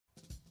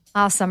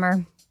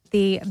Summer,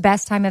 the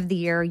best time of the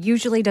year,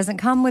 usually doesn't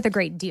come with a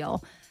great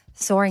deal.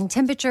 Soaring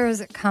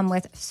temperatures come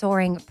with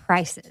soaring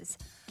prices.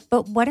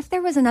 But what if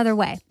there was another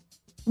way?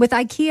 With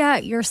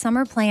IKEA, your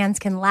summer plans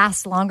can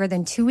last longer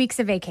than 2 weeks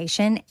of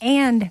vacation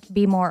and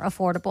be more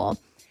affordable.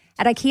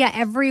 At IKEA,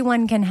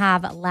 everyone can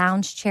have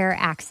lounge chair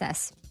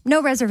access.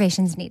 No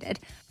reservations needed.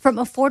 From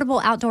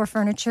affordable outdoor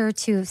furniture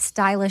to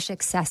stylish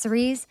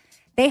accessories,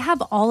 they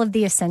have all of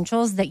the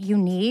essentials that you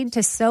need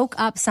to soak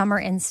up summer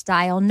in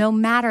style, no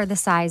matter the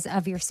size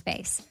of your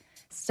space.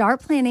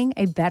 Start planning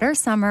a better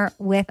summer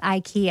with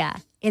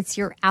IKEA. It's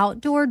your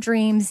outdoor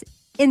dreams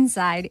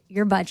inside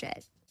your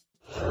budget.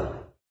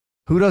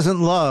 Who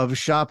doesn't love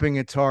shopping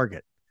at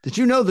Target? Did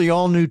you know the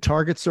all-new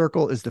Target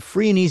Circle is the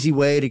free and easy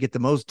way to get the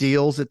most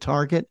deals at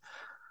Target?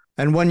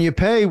 And when you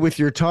pay with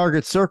your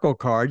Target Circle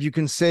card, you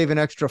can save an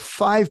extra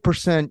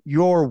 5%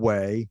 your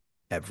way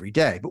every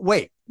day. But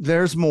wait,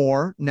 there's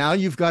more. Now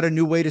you've got a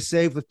new way to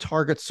save with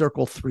Target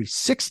Circle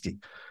 360.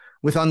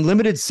 With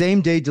unlimited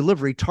same-day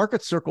delivery,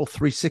 Target Circle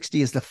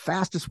 360 is the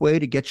fastest way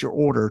to get your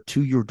order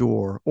to your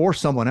door or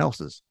someone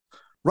else's.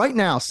 Right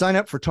now, sign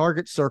up for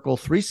Target Circle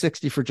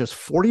 360 for just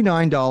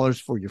 $49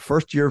 for your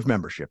first year of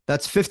membership.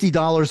 That's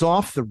 $50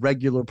 off the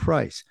regular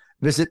price.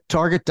 Visit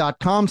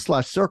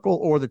target.com/circle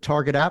or the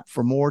Target app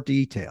for more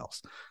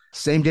details.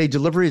 Same-day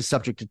delivery is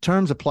subject to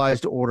terms,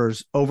 applies to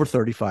orders over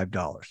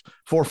 $35.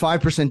 For a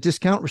 5%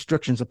 discount,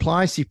 restrictions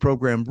apply. See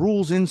program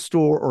rules in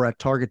store or at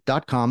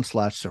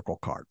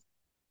target.com/circlecard.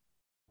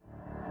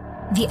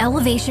 The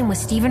Elevation with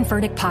Stephen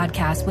Furtick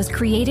podcast was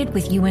created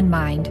with you in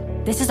mind.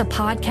 This is a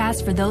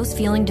podcast for those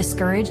feeling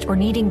discouraged or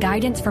needing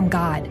guidance from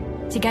God.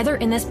 Together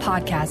in this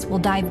podcast, we'll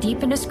dive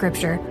deep into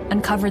scripture,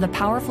 uncover the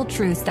powerful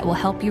truths that will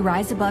help you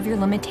rise above your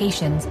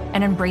limitations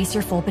and embrace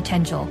your full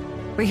potential.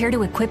 We're here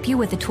to equip you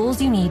with the tools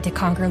you need to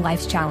conquer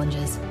life's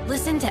challenges.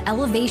 Listen to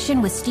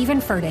Elevation with Stephen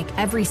Furtick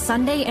every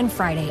Sunday and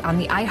Friday on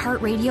the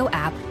iHeartRadio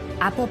app,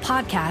 Apple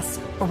Podcasts,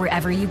 or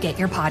wherever you get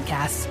your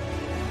podcasts.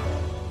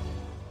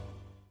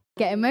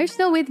 Get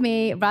emotional with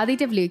me, Radhi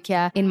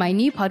Devlukia, in my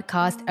new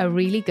podcast, A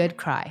Really Good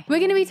Cry. We're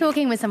going to be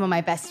talking with some of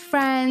my best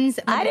friends.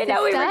 I didn't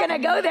know we were going to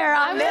go there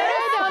on this.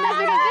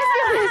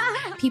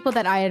 People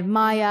that I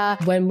admire.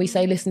 When we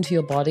say listen to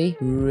your body,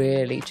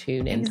 really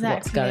tune into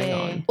what's going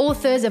on.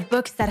 Authors of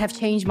books that have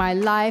changed my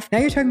life. Now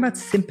you're talking about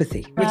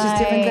sympathy, which is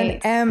different than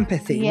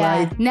empathy,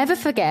 right? Never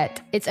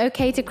forget, it's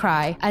okay to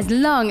cry as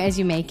long as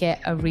you make it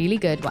a really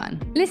good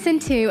one. Listen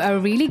to A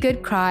Really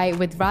Good Cry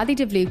with Radhi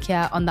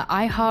Devlukia on the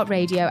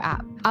iHeartRadio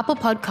app, Apple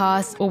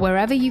Podcasts, or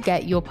wherever you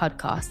get your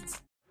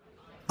podcasts.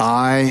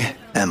 I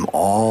am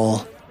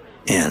all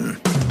in.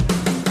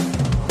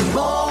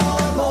 More,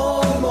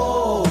 more,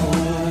 more.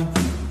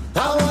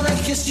 I want to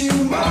kiss you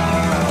more.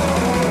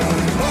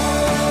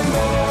 More,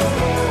 more,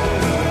 more.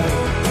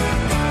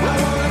 I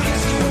want to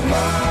kiss you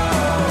more.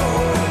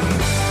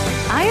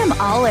 I am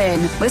all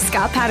in with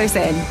Scott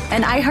Patterson,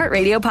 an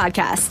iHeartRadio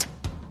podcast.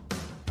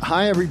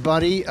 Hi,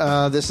 everybody.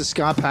 This is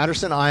Scott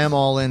Patterson. I Am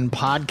All In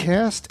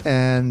podcast,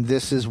 and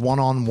this is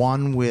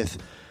one-on-one with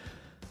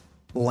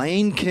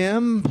Lane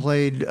Kim,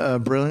 played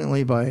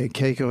brilliantly by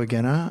Keiko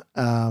Agena.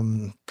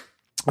 I'm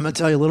going to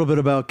tell you a little bit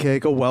about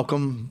Keiko.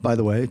 Welcome, by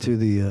the way, to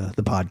the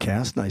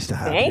podcast. Nice to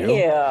have you. Thank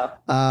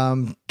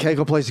you.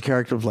 Keiko plays the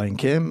character of Lane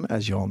Kim,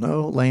 as you all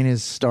know. Lane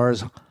is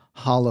Stars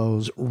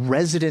Hollow's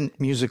resident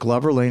music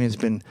lover. Lane has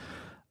been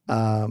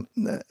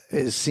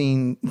is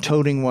seen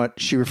toting what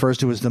she refers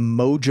to as the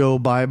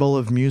Mojo Bible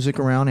of music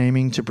around,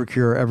 aiming to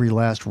procure every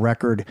last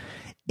record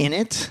in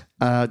it.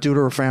 Due to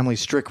her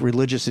family's strict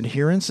religious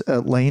adherence,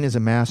 Lane is a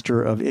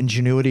master of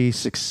ingenuity,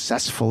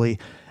 successfully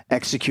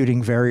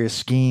executing various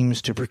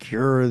schemes to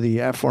procure the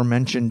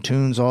aforementioned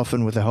tunes,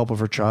 often with the help of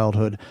her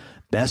childhood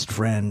best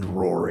friend,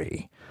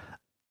 Rory.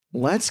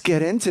 Let's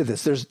get into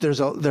this. There's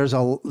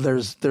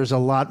a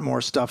lot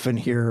more stuff in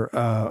here.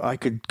 I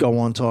could go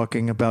on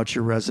talking about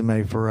your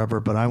resume forever,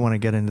 but I want to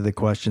get into the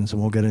questions,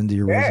 and we'll get into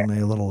your resume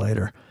a little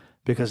later,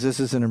 because this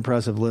is an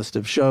impressive list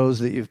of shows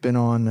that you've been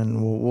on,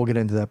 and we'll get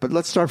into that. But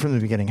let's start from the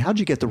beginning. How'd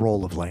you get the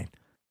role of Lane?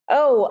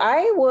 Oh,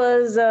 I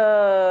was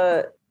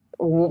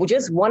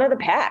just one of the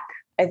pack.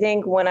 I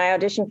think when I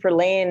auditioned for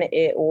Lane,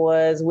 it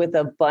was with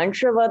a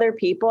bunch of other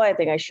people. I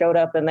think I showed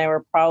up and there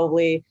were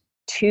probably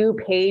 2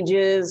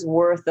 pages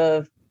worth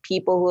of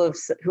people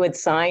who had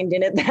signed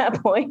in at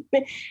that point.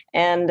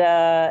 And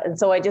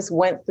so I just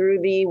went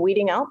through the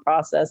weeding out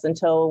process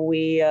until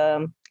we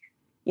got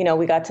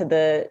to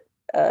the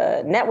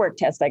network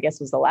test, I guess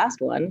was the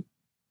last one,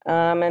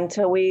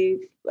 until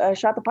we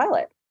shot the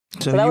pilot.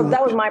 So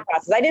that was my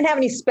process. I didn't have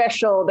any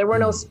there were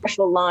no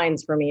special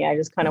lines for me. I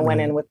just kind of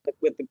went in with the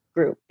big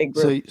group.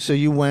 So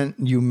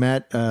you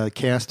met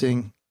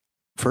casting,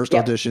 first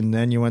audition,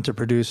 then you went to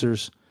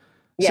producers.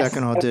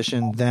 Second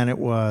audition, then it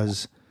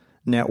was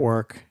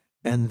network,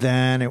 and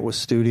then it was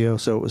studio.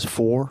 So it was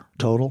 4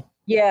 total.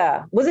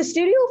 Yeah. Was it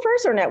studio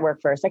first or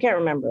network first? I can't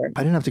remember.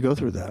 I didn't have to go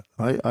through that.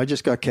 I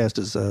just got cast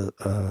as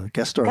a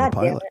guest star in the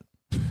pilot.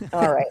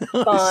 All right,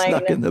 fine,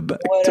 snuck in the back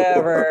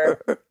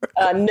whatever.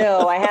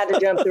 No, I had to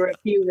jump through a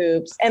few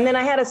hoops. And then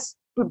I had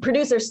a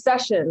producer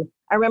session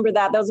I remember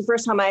that was the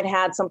first time I'd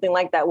had something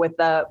like that with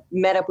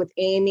met up with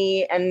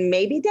Amy, and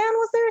maybe Dan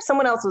was there.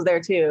 Someone else was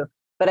there too,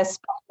 but a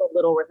special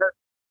little rehearsal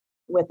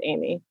with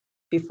Amy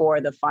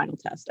before the final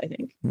test, I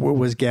think.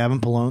 Was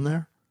Gavin Pallone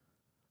there?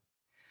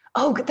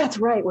 Oh, that's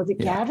right. Was it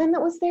Gavin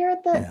that was there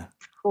at the? Yeah.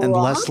 And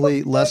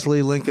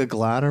Leslie Linka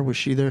Glatter, was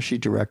she there? She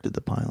directed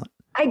the pilot.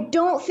 I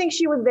don't think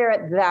she was there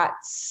at that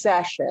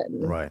session.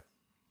 Right.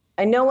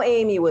 I know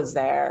Amy was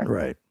there.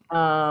 Right.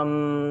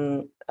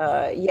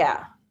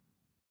 Yeah.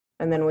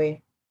 And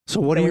then So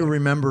what do you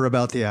remember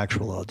about the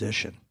actual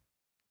audition?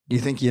 Do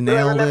you think you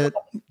nailed it?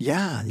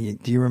 Yeah.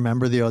 Do you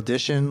remember the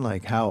audition?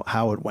 Like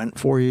how it went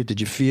for you? Did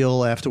you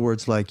feel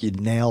afterwards like you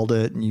nailed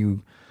it and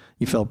you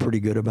felt pretty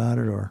good about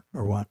it, or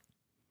what?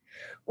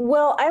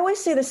 Well, I always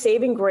say the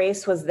saving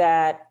grace was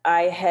that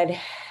I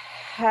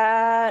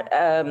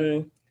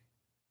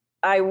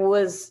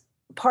was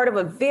part of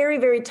a very,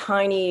 very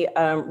tiny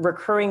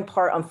recurring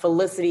part on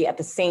Felicity at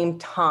the same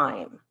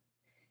time.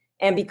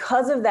 And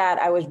because of that,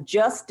 I was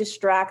just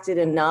distracted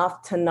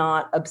enough to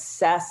not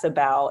obsess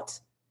about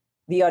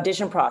the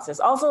audition process.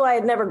 Also, I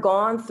had never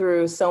gone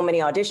through so many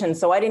auditions,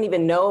 so I didn't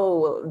even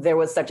know there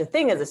was such a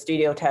thing as a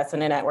studio test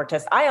and a network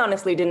test. I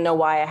honestly didn't know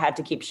why I had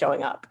to keep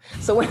showing up.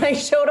 So when I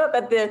showed up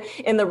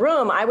in the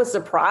room, I was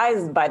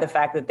surprised by the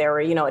fact that there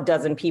were, a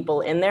dozen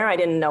people in there. I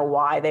didn't know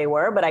why they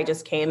were, but I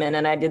just came in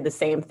and I did the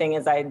same thing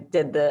as I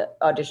did the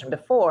audition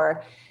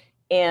before.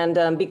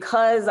 And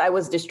because I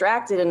was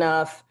distracted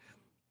enough,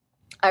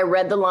 I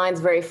read the lines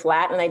very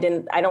flat,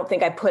 and I don't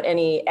think I put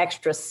any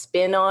extra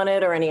spin on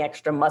it or any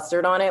extra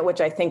mustard on it, which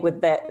I think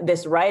with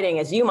this writing,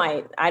 as you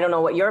might, I don't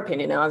know what your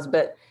opinion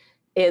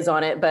is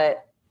on it,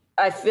 but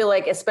I feel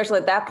like, especially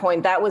at that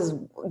point,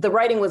 the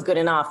writing was good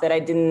enough that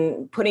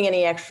putting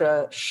any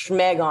extra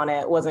schmeg on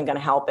it wasn't going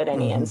to help it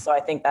any. And so I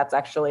think that's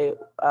actually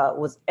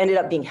ended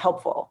up being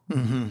helpful at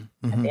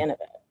the end of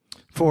it.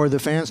 For the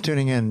fans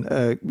tuning in,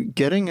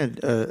 getting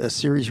a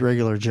series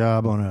regular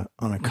job on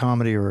a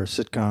comedy or a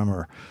sitcom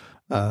or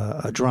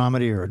a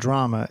dramedy or a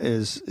drama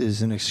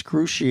is an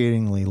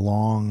excruciatingly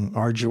long,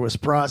 arduous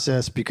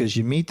process, because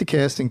you meet the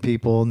casting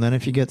people, and then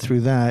if you get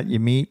through that, you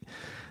meet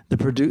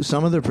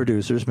some of the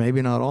producers,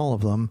 maybe not all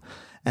of them,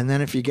 and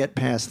then if you get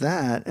past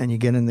that and you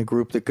get in the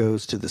group that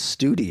goes to the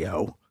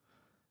studio,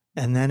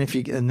 and then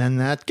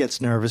that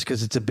gets nervous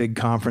because it's a big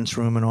conference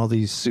room and all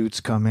these suits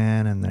come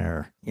in and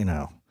they're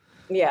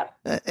Yeah.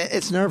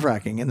 It's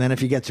nerve-wracking. And then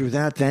if you get through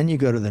that, then you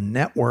go to the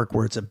network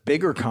where it's a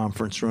bigger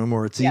conference room,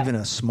 or it's even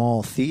a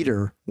small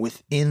theater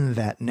within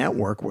that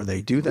network where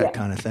they do that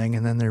kind of thing.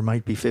 And then there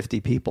might be 50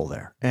 people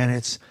there. And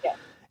it's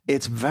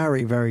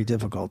very, very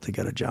difficult to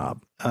get a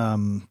job.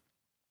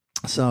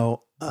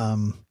 So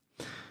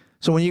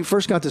when you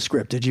first got the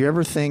script, did you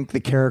ever think the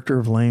character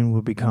of Lane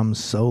would become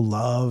so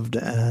loved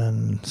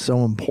and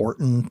so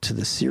important to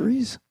the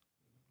series?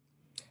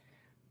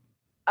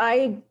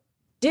 I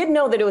did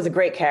know that it was a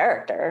great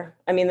character.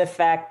 I mean, the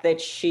fact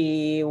that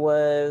she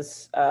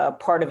was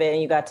part of it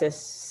and you got to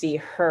see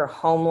her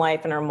home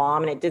life and her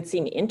mom, and it did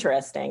seem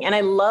interesting. And I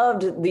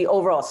loved the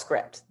overall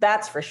script,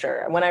 that's for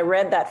sure. When I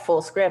read that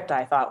full script,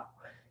 I thought,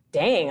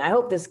 dang, I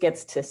hope this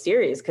gets to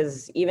series,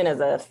 because even as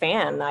a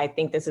fan, I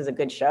think this is a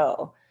good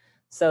show.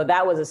 So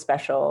that was a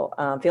special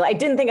feel. I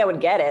didn't think I would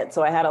get it,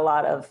 so I had a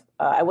lot of,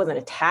 I wasn't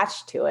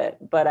attached to it,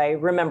 but I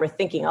remember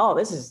thinking, oh,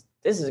 this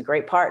is a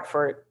great part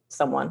for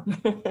someone.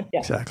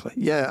 Exactly.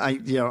 Yeah.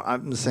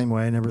 I'm the same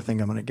way. I never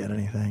think I'm going to get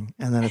anything.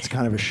 And then it's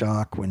kind of a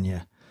shock when you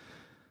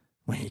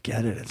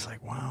get it. It's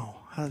like, wow,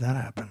 how did that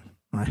happen?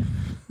 Right.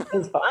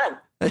 It's fun.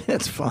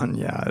 It's fun.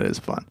 Yeah, it is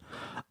fun.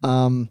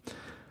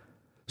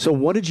 So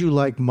what did you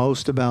like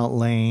most about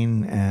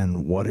Lane,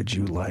 and what did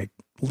you like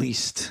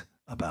least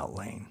about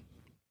Lane?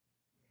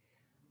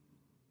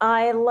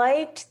 I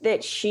liked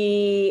that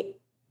she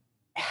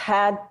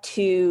had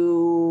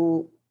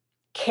to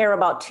care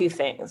about two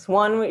things.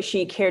 One,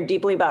 she cared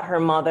deeply about her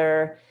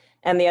mother,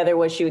 and the other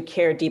was she would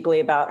care deeply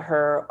about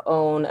her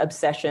own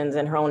obsessions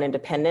and her own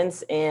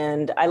independence.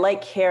 And I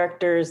like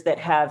characters that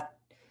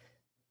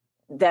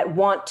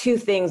want two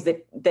things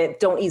that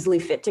don't easily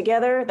fit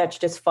together. That's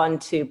just fun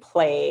to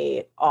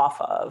play off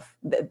of,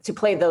 to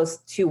play those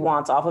two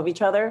wants off of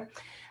each other.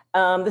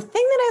 The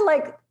thing that I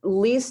like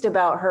least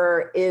about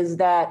her is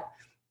that,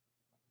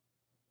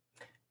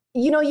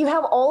 you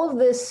have all of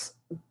this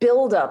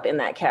build up in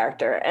that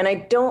character, and I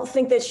don't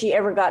think that she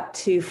ever got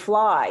to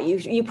fly.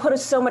 You put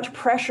so much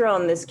pressure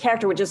on this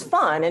character, which is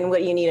fun and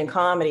what you need in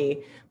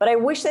comedy, but I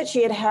wish that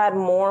she had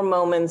more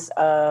moments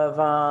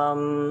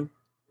of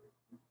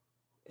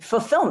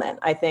fulfillment.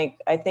 I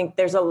think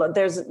there's a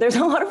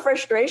lot of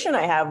frustration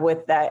I have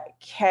with that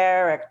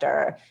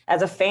character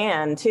as a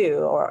fan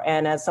too,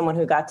 and as someone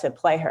who got to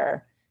play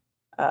her.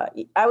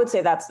 I would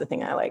say that's the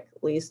thing I like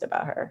least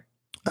about her.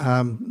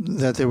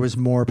 That there was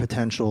more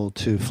potential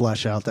to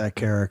flesh out that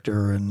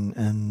character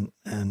and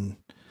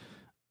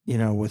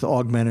with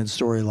augmented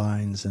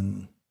storylines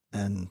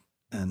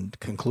and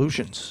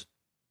conclusions.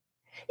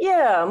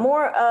 Yeah,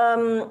 more.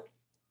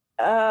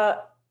 I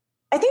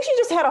think she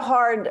just had a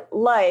hard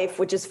life,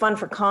 which is fun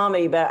for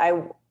comedy, but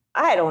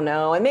I don't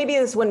know. And maybe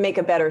this wouldn't make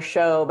a better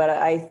show, but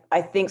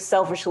I think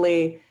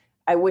selfishly,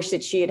 I wish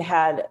that she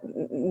had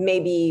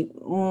maybe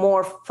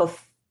more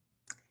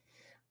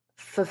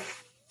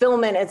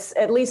fulfillment. It's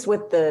at least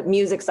with the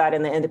music side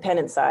and the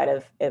independent side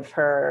of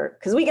her,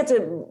 because we get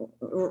to,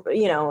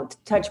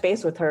 touch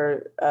base with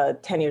her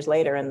 10 years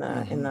later in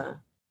the.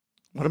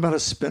 What about a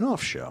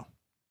spin-off show?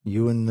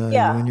 You and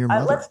your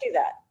mother. Let's do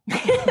that.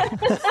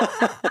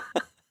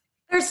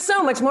 There's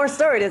so much more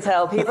story to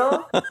tell,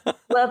 people.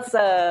 Let's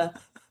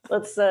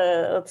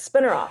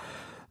spin her off.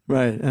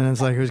 Right, and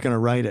it's like, who's going to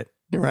write it?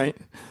 Right?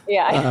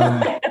 Yeah,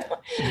 I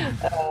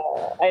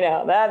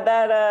know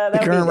that. The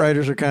current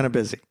writers are kind of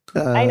busy.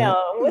 I know.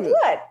 With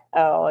what?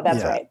 Oh,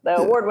 that's right. The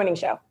award-winning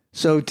show.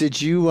 So,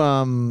 did you?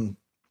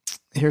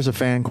 Here's a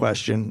fan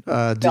question.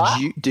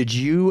 Did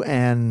you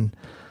and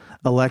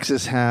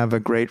Alexis have a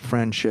great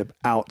friendship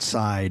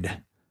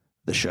outside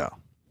the show?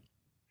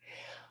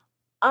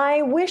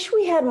 I wish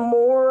we had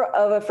more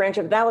of a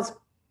friendship. That was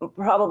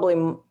probably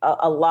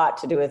a lot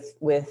to do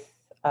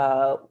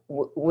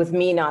with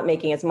me not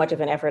making as much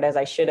of an effort as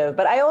I should have.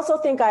 But I also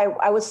think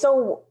I was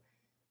so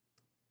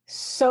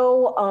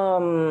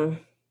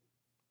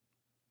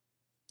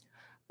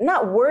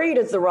not worried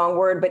is the wrong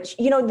word, but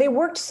they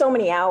worked so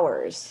many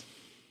hours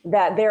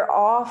that their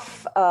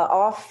off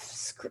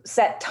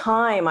set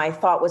time I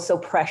thought was so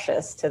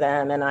precious to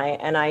them, and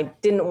I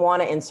didn't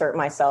want to insert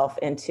myself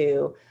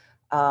into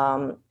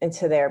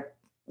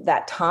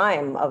that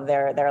time of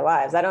their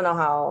lives. I don't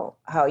know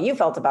how you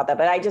felt about that,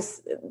 but I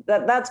just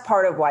that's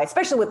part of why,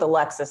 especially with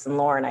Alexis and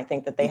Lauren, I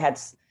think that they had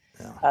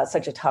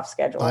such a tough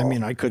schedule. I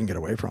mean, I couldn't get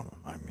away from them.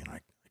 I mean, I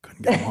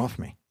couldn't get them off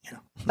me.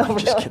 No, I'm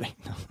just kidding.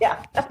 No.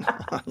 Yeah.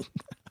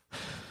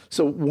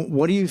 So,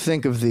 what do you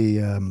think of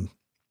the?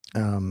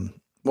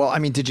 Well, I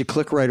mean, did you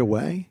click right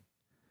away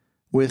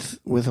with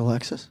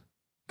Alexis?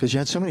 Because you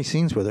had so many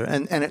scenes with her,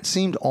 and it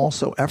seemed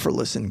also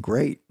effortless and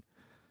great.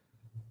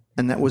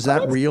 And was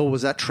that real?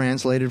 Was that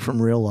translated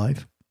from real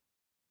life?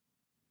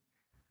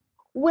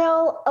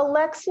 Well,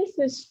 Alexis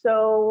is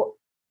so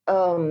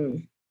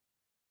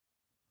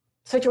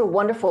such a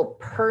wonderful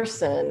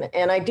person,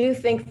 and I do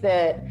think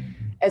that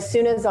as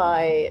soon as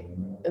I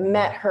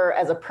met her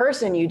as a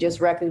person, you just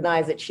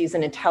recognize that she's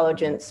an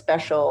intelligent,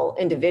 special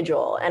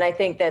individual. And I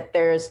think that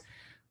there's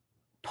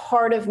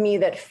part of me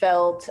that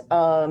felt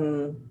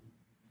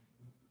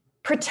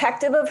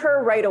protective of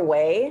her right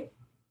away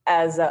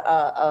as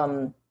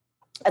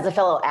a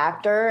fellow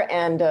actor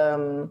and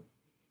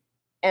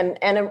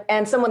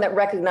someone that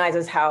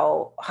recognizes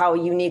how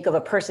unique of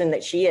a person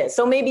that she is.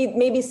 So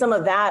maybe some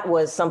of that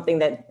was something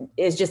that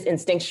is just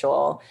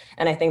instinctual.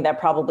 And I think that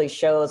probably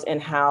shows in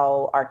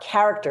how our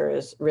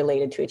characters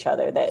related to each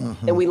other, that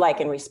we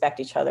like and respect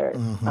each other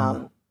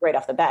right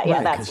off the bat.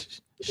 Right, yeah,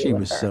 she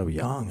was so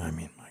young. I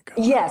mean, my God.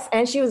 Yes,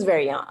 and she was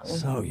very young.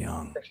 So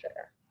young. For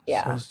sure.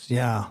 Yeah.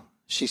 So,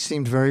 she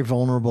seemed very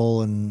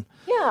vulnerable, and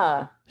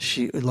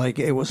she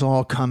it was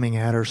all coming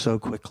at her so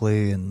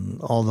quickly,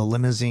 and all the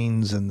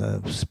limousines and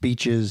the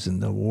speeches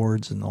and the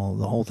awards and the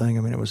whole thing.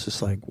 I mean, it was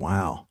just like,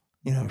 wow.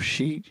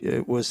 She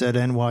was at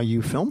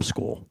NYU Film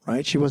School,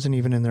 right? She wasn't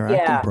even in their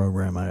acting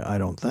program, I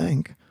don't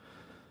think.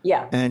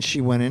 Yeah. And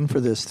she went in for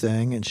this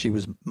thing, and she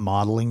was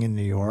modeling in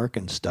New York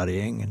and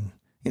studying,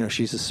 and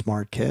she's a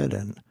smart kid,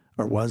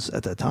 or was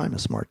at that time a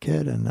smart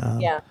kid, and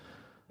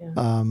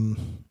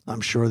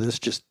I'm sure this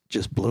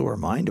just blew her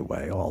mind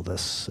away. All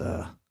this,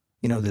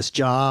 this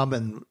job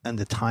and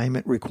the time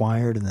it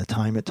required and the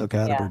time it took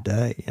out of her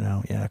day.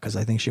 Because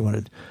I think she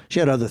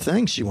had other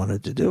things she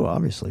wanted to do,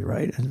 obviously,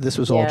 right? And this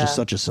was all just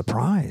such a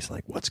surprise.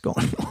 Like, what's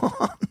going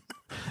on?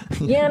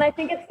 Yeah, and I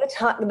think it's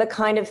the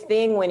kind of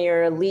thing when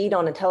you're a lead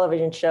on a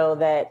television show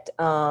that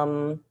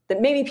that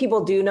maybe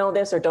people do know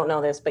this or don't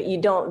know this, but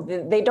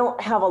they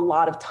don't have a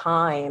lot of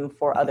time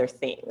for other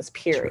things,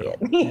 period.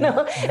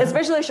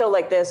 Especially a show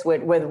like this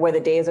where the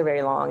days are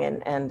very long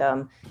and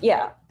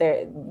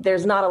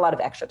there's not a lot of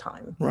extra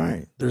time.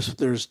 Right. There's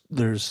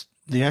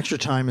the extra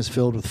time is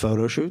filled with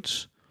photo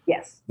shoots.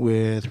 Yes.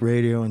 With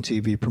radio and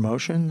TV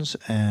promotions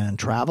and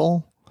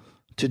travel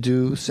to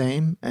do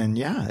same. And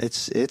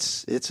it's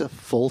a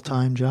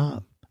full-time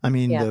job. I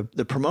mean,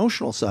 the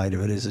promotional side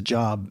of it is a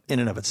job in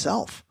and of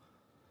itself.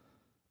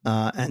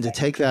 And to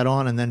take that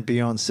on and then be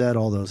on set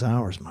all those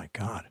hours, my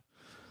God.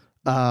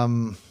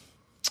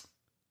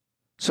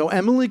 So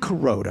Emily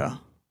Kuroda,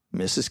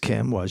 Mrs.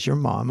 Kim, was your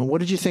mom. And what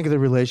did you think of the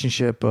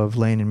relationship of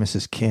Lane and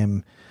Mrs.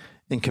 Kim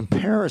in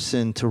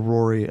comparison to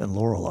Rory and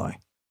Lorelai?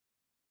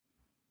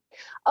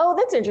 Oh,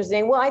 that's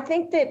interesting. Well, I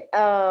think that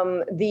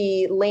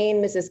the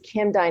Lane Mrs.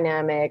 Kim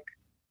dynamic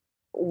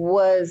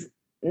was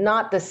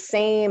not the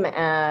same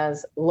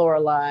as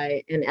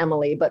Lorelai and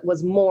Emily, but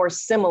was more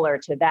similar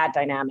to that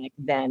dynamic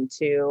than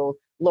to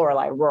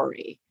Lorelai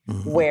Rory,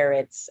 where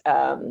it's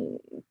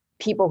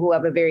people who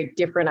have a very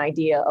different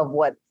idea of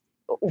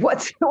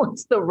what's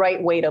the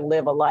right way to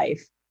live a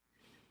life.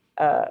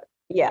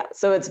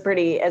 So it's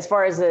pretty, as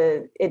far as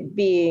it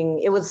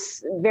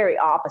was very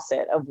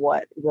opposite of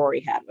what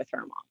Rory had with her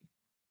mom.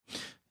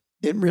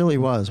 It really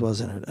was,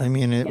 wasn't it? I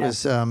mean, it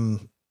was,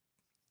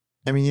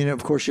 I mean,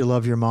 of course you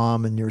love your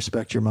mom and you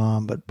respect your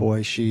mom, but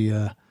boy, she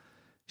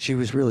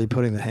was really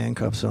putting the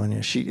handcuffs on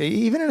you. She,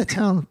 even in a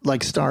town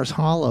like Stars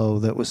Hollow,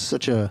 that was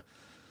such a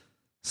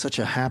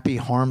happy,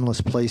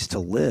 harmless place to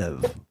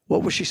live.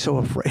 What was she so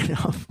afraid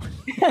of?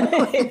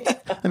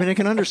 I mean, I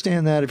can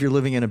understand that if you're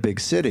living in a big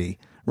city,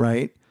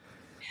 right?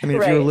 I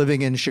mean, if you're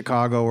living in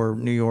Chicago or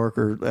New York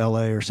or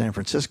LA or San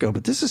Francisco,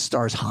 but this is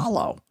Stars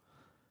Hollow.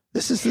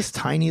 This is this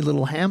tiny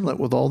little hamlet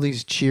with all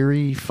these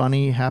cheery,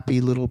 funny,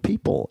 happy little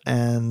people,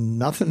 and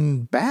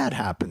nothing bad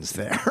happens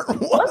there.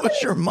 What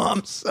was your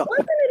mom so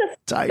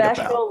tight about?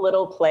 Special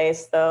little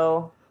place,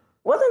 though.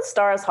 Wasn't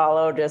Stars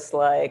Hollow just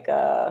like,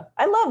 I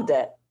loved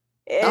it.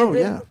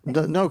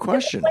 No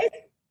question.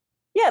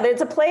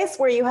 It's a place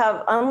where you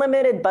have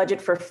unlimited budget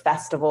for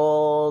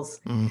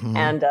festivals,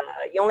 and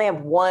you only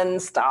have one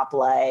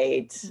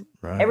stoplight.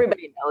 Right.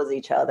 Everybody knows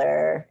each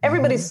other.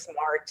 Everybody's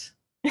smart.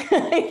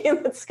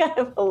 It's kind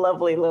of a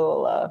lovely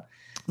little.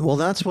 Well,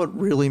 that's what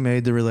really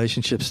made the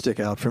relationship stick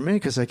out for me,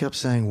 because I kept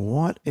saying,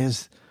 "What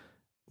is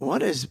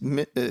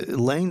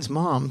Lane's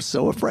mom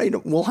so afraid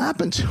will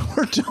happen to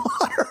her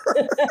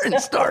daughter in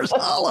Stars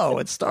Hollow?"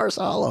 It's Stars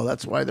Hollow.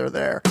 That's why they're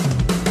there.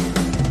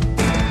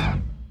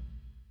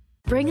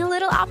 Bring a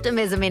little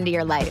optimism into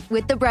your life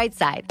with The Bright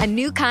Side, a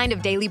new kind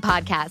of daily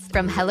podcast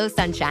from Hello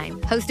Sunshine,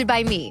 hosted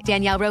by me,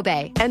 Danielle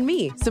Robay. And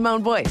me,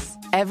 Simone Boyce.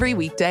 Every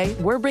weekday,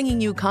 we're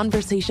bringing you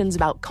conversations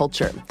about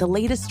culture, the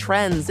latest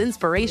trends,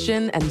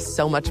 inspiration, and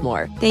so much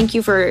more. Thank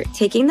you for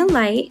taking the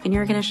light, and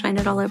you're going to shine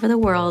it all over the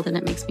world, and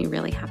it makes me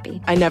really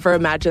happy. I never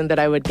imagined that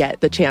I would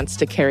get the chance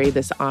to carry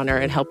this honor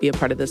and help be a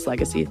part of this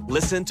legacy.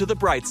 Listen to The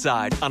Bright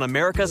Side on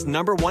America's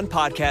 #1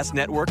 podcast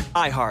network,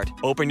 iHeart.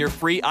 Open your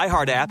free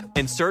iHeart app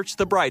and search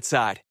The Bright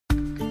Side.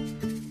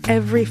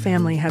 Every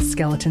family has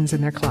skeletons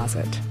in their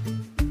closet.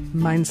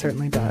 Mine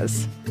certainly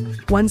does.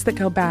 Ones that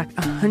go back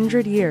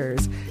 100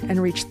 years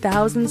and reach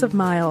thousands of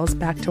miles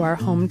back to our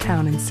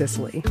hometown in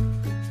Sicily.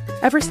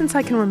 Ever since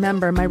I can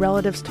remember, my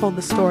relatives told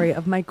the story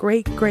of my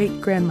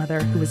great-great-grandmother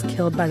who was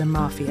killed by the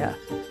mafia.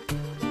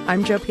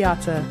 I'm Jo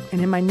Piazza,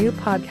 and in my new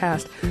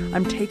podcast,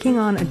 I'm taking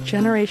on a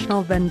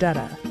generational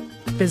vendetta,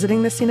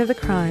 visiting the scene of the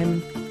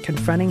crime,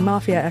 confronting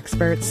mafia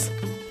experts,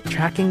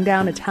 tracking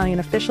down Italian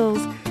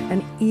officials,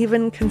 and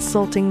even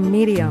consulting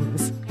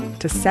mediums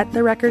to set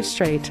the record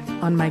straight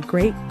on my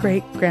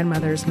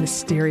great-great-grandmother's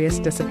mysterious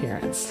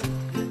disappearance.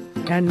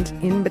 And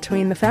in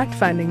between the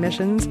fact-finding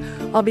missions,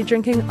 I'll be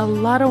drinking a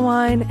lot of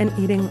wine and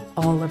eating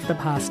all of the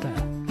pasta.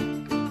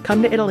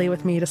 Come to Italy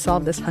with me to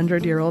solve this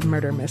 100-year-old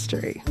murder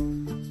mystery.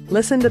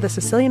 Listen to The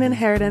Sicilian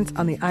Inheritance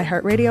on the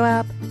iHeartRadio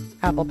app,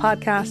 Apple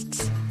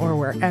Podcasts, or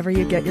wherever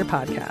you get your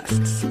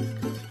podcasts.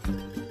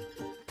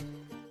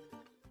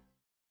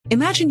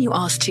 Imagine you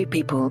ask two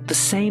people the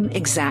same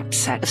exact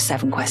set of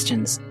 7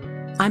 questions.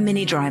 I'm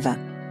Minnie Driver,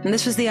 and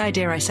this was the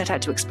idea I set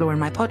out to explore in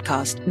my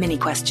podcast, Minnie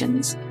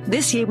Questions.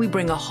 This year, we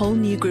bring a whole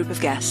new group of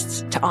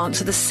guests to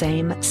answer the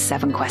same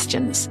 7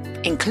 questions,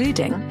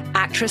 including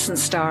actress and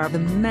star of the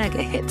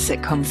mega-hit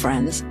sitcom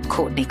Friends,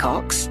 Courtney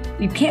Cox.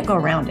 You can't go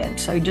around it,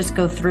 so you just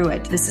go through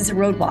it. This is a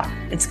roadblock.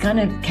 It's going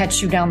to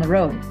catch you down the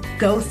road.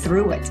 Go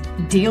through it.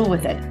 Deal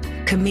with it.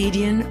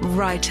 Comedian,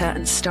 writer,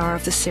 and star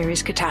of the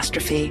series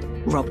Catastrophe,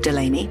 Rob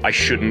Delaney. I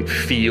shouldn't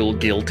feel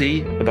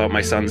guilty about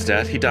my son's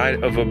death. He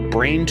died of a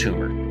brain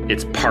tumor.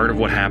 It's part of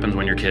what happens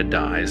when your kid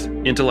dies.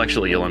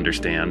 Intellectually, you'll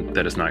understand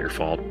that it's not your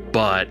fault,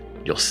 but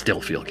you'll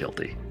still feel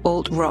guilty.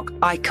 Alt-rock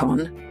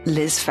icon,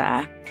 Liz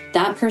Phair.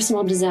 That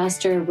personal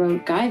disaster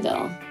wrote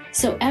Guyville.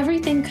 So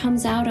everything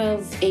comes out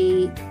of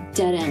a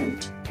dead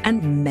end.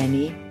 And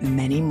many,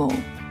 many more.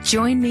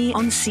 Join me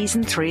on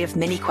Season 3 of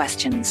Minnie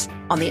Questions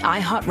on the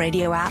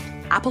iHeartRadio app,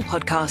 Apple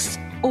Podcasts,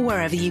 or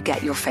wherever you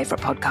get your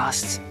favorite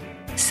podcasts.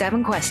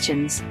 7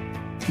 questions,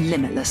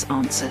 limitless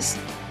answers.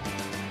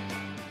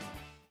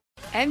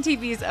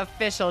 MTV's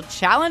official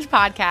Challenge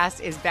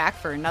podcast is back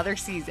for another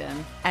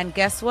season. And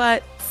guess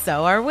what?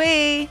 So are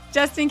we.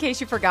 Just in case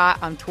you forgot,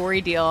 I'm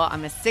Tori Deal.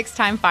 I'm a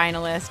 6-time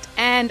finalist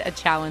and a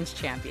Challenge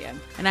champion.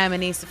 And I'm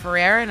Anissa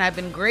Ferreira, and I've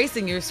been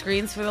gracing your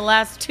screens for the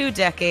last 2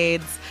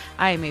 decades.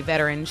 I am a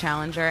veteran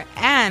challenger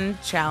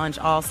and Challenge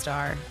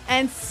All-Star.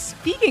 And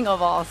speaking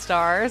of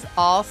All-Stars,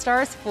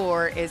 All-Stars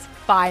 4 is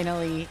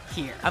finally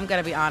here. I'm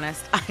going to be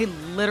honest. I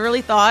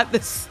literally thought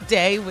this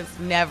day was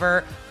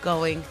never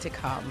going to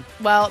come.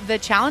 Well, the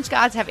Challenge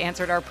gods have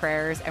answered our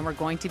prayers, and we're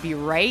going to be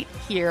right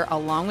here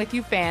along with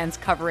you fans,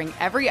 covering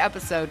every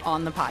episode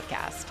on the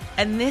podcast.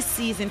 And this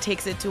season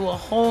takes it to a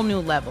whole new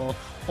level.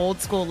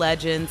 Old school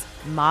legends,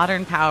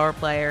 modern power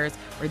players,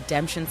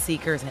 redemption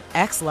seekers, and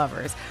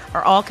ex-lovers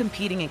are all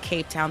competing in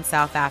Cape Town,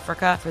 South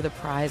Africa for the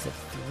prize of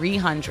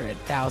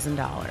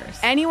 $300,000.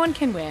 Anyone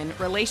can win,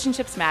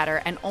 relationships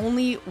matter, and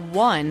only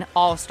one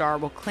All-Star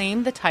will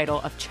claim the title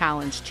of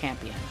Challenge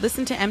champion.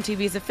 Listen to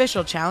MTV's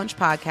official Challenge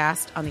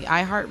podcast on the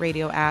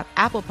iHeartRadio app,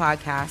 Apple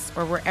Podcasts,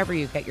 or wherever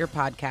you get your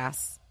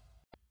podcasts.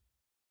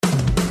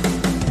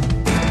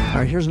 All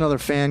right, here's another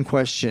fan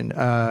question.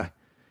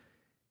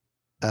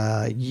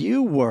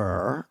 you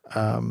were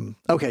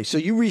okay. So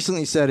you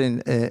recently said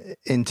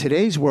in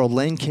today's world,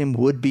 Lane Kim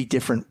would be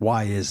different.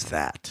 Why is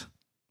that?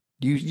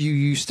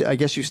 I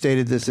guess you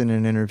stated this in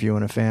an interview,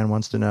 and a fan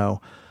wants to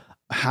know,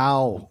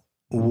 how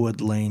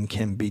would Lane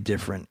Kim be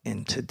different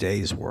in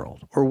today's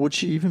world, or would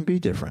she even be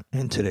different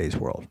in today's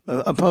world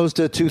opposed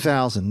to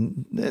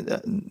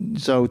 2000?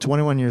 So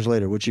 21 years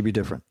later, would she be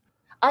different?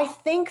 I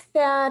think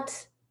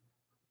that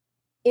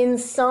in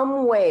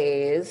some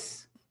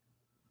ways,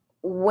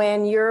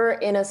 when you're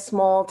in a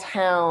small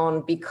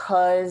town,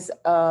 because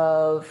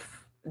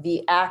of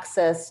the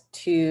access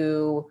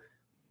to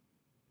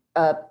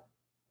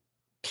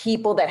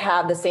people that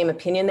have the same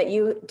opinion that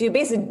you do,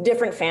 basically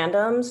different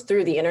fandoms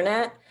through the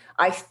internet,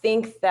 I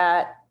think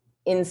that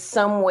in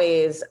some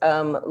ways,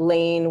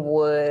 Lane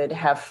would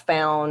have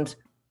found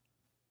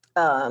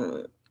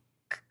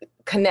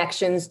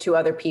connections to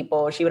other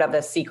people. She would have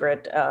a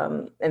secret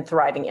and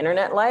thriving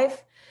internet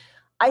life.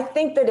 I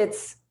think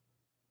it's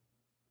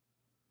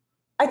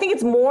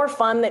more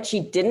fun that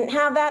she didn't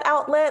have that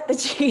outlet, that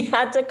she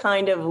had to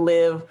kind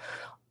of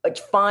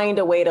find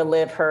a way to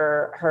live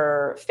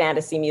her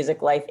fantasy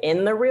music life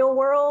in the real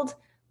world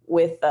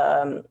with,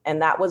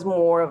 and that was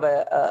more of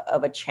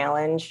a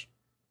challenge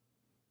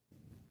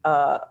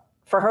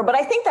for her. But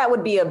I think that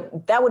would be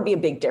a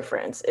big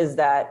difference, is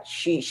that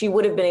she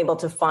would have been able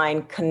to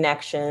find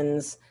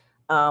connections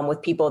with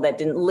people that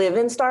didn't live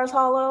in Stars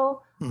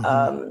Hollow,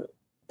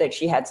 that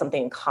she had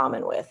something in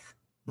common with.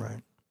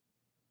 Right.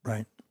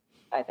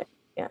 I think,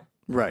 yeah.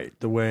 Right.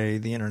 The way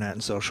the internet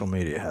and social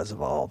media has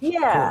evolved.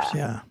 Yeah. Of course,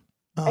 yeah.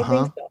 I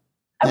think so.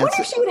 I wonder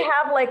if she would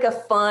have like a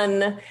fun,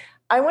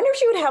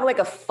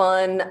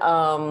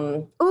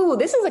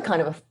 this is a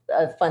kind of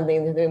a fun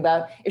thing to think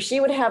about. If she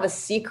would have a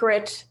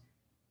secret,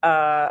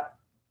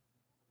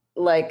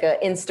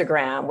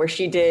 Instagram where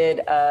she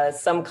did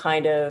some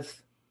kind of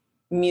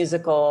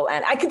musical,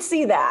 and I could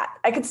see that.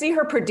 I could see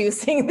her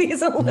producing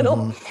these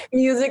little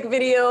music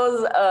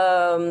videos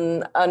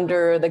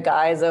under the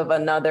guise of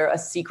a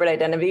secret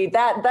identity.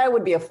 That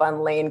would be a fun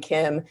Lane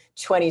Kim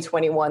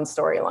 2021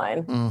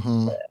 storyline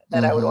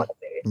that I would want to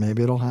see.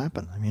 Maybe it'll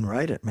happen. I mean,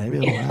 write it. Maybe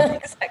it'll happen.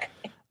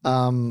 Exactly.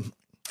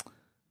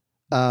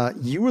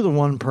 You were the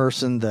one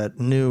person that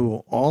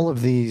knew all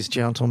of these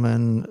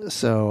gentlemen,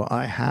 so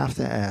I have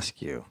to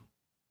ask you,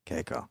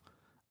 Keiko.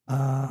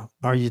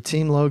 Are you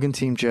Team Logan,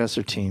 Team Jess,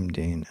 or Team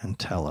Dean? And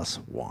tell us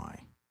why.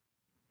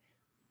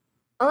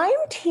 I'm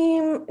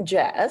Team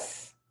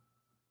Jess.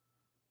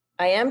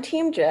 I am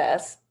Team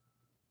Jess.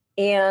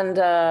 And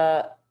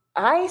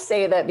I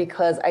say that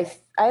because I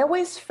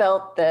always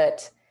felt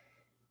that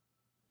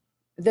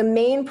the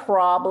main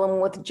problem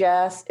with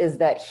Jess is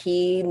that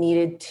he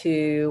needed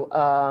to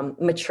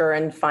mature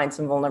and find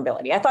some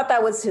vulnerability. I thought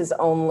that was his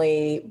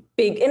only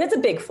and it's a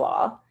big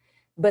flaw,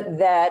 but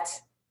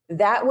that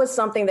was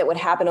something that would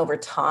happen over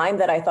time,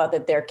 that I thought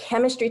that their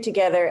chemistry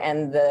together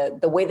and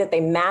the way that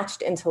they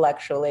matched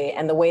intellectually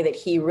and the way that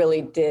he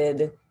really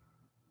did,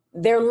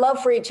 their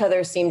love for each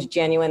other seemed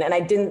genuine. And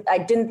I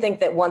didn't think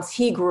that once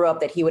he grew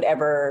up that he would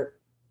ever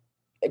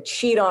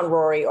cheat on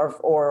Rory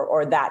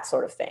or that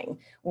sort of thing.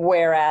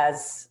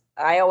 Whereas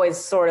I always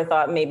sort of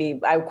thought maybe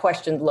I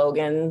questioned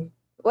Logan.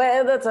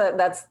 Well,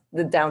 that's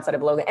the downside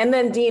of Logan. And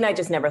then Dean, I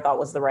just never thought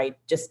was the right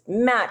just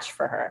match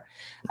for her.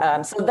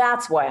 So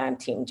that's why I'm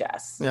Team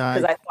Jess.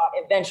 Because I thought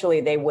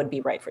eventually they would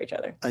be right for each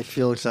other. I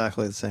feel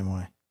exactly the same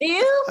way. Do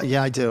you?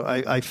 Yeah, I do.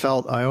 I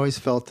always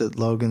felt that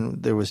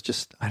Logan, there was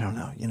just, I don't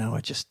know,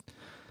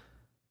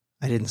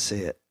 I didn't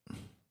see it.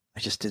 I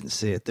just didn't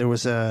see it. There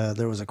was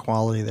a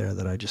quality there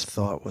that I just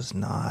thought was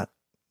not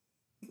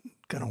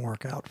going to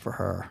work out for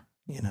her.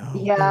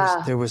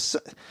 Yeah.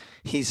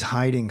 He's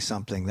hiding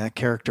something. That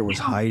character was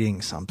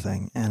hiding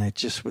something, and it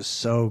just was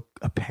so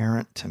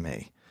apparent to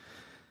me.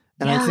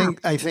 And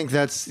I think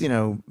that's,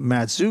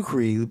 Matt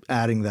Zuckery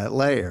adding that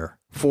layer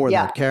for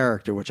that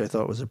character, which I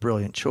thought was a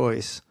brilliant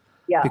choice.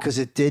 Yeah. Because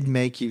it did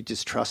make you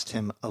distrust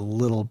him a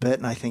little bit,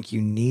 and I think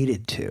you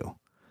needed to.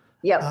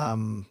 Yeah.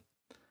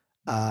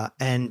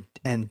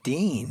 And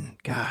Dean,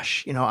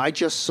 gosh, I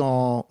just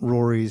saw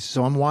Rory's,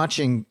 so I'm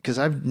watching, because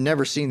I've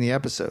never seen the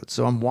episode,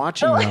 so I'm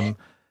watching them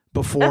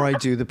before I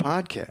do the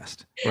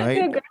podcast,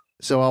 right?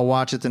 So I'll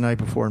watch it the night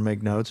before and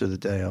make notes, or the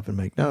day of and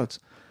make notes,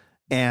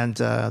 and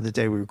the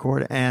day we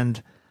record.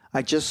 And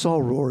I just saw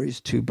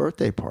Rory's 2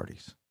 birthday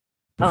parties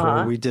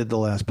before we did the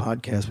last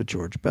podcast with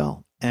George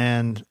Bell,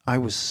 and I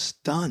was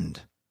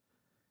stunned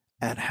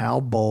at how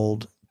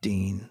bold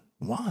Dean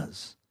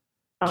was.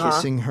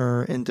 Kissing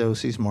her in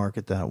Dosey's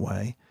Market that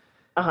way.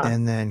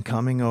 And then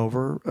coming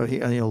over,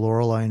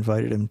 Lorelai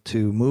invited him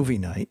to movie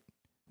night,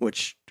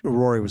 which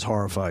Rory was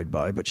horrified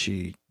by, but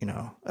she,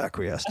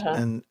 acquiesced.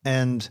 And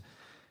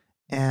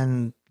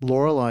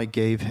Lorelai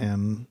gave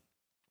him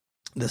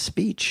the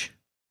speech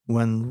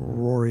when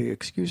Rory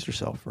excused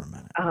herself for a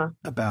minute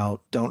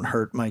about "don't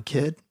hurt my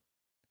kid."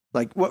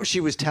 Like what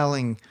she was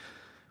telling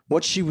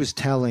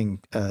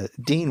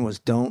Dean was,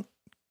 "Don't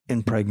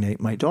impregnate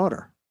my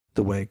daughter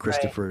the way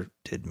Christopher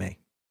did me.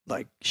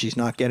 Like, she's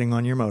not getting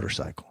on your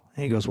motorcycle."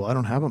 And he goes, well, I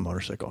don't have a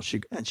motorcycle.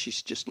 She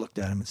just looked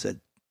at him and said,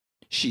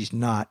 she's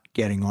not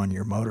getting on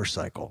your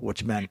motorcycle,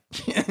 which meant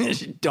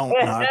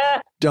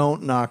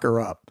don't knock her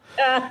up.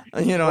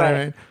 You know what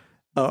I mean?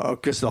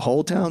 Because the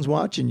whole town's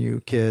watching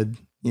you, kid.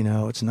 You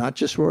know, it's not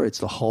just Rory, it's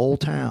the whole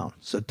town.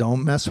 So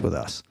don't mess with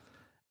us.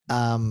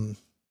 And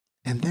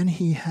then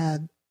he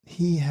had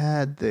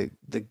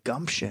the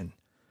gumption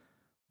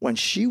when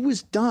she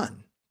was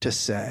done to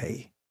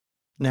say,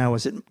 now,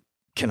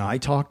 can I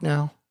talk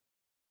now?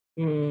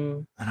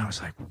 And I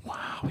was like,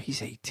 wow,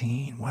 he's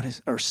 18.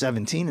 Or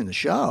 17 in the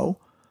show.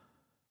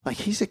 Like,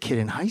 he's a kid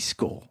in high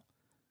school.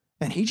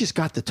 And he just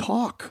got the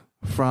talk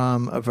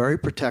from a very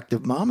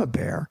protective mama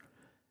bear,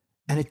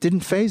 and it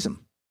didn't faze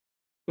him.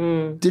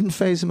 Didn't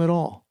faze him at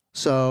all.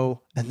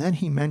 So, and then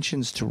he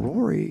mentions to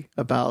Rory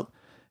about,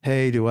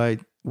 hey,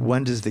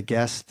 when does the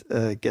guest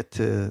get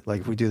to,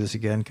 like, if we do this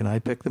again, can I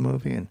pick the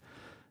movie? And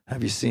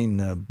have you seen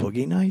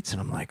Boogie Nights?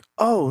 And I'm like,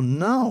 oh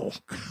no.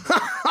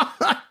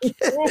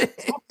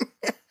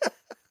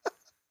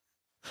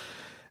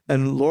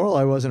 And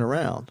Lorelai wasn't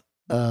around.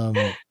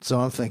 So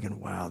I'm thinking,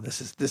 wow,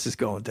 this is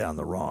going down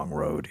the wrong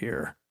road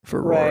here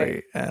for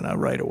Rory.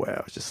 And right away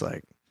I was just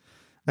like,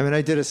 I mean,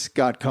 I did a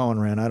Scott Cohen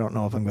rant. I don't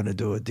know if I'm going to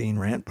do a Dean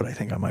rant, but I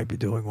think I might be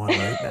doing one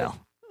right now.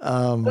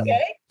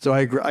 Okay. So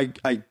I agree.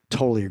 I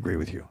totally agree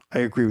with you. I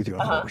agree with you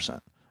 100%.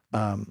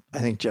 I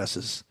think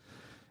Jess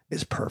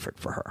is perfect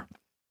for her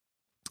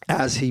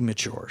as he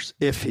matures,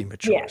 if he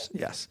matures.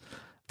 Yes.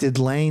 Did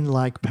Lane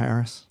like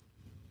Paris?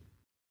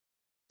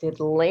 Did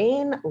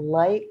Lane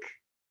like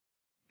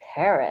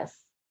Paris?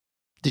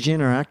 Did you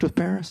interact with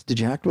Paris? Did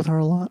you act with her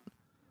a lot?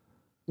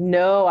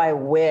 No, I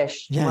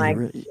wish. Yeah,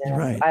 you're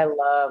right. I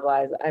love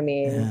Liza. I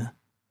mean,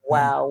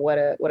 wow, what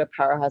a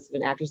powerhouse of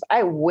an actress.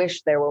 I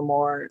wish there were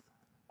more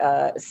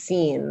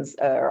scenes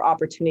or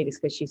opportunities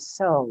because she's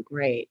so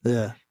great.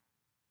 Yeah.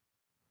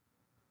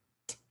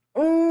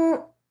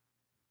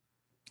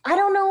 I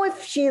don't know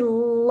if she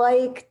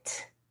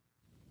liked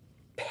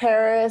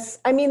Paris.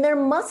 I mean, there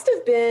must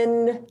have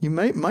been. You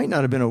might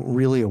not have been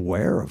really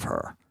aware of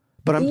her,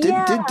 but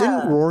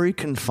didn't Rory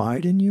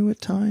confide in you at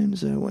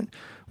times?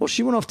 Well,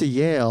 she went off to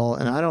Yale,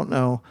 and I don't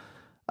know,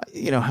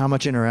 how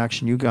much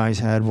interaction you guys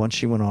had once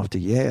she went off to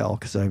Yale,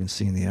 because I haven't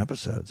seen the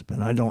episodes, but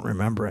I don't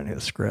remember any of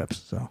the scripts.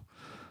 So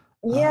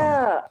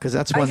because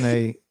that's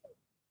when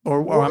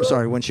I'm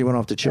sorry, when she went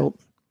off to Chilton.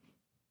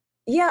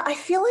 Yeah, I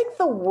feel like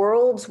the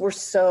worlds were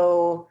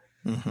so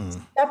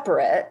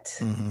separate.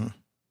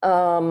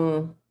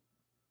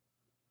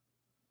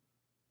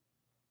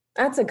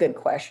 That's a good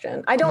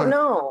question. I don't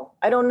know.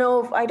 I don't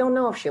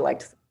know if she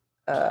liked.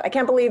 I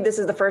can't believe this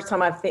is the first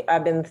time I've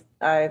been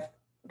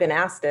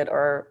asked it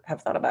or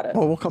have thought about it.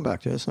 Oh, we'll come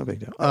back to it. It's no big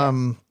deal.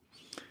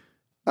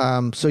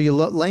 So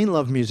Lane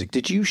loved music.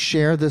 Did you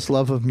share this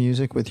love of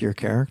music with your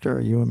character?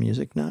 Are you a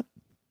music nut?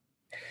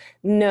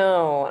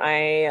 No,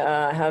 I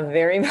have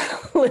very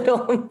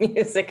little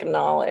music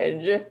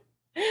knowledge.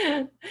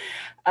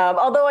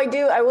 Although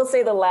I will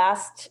say the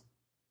last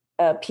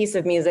piece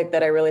of music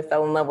that I really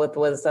fell in love with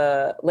was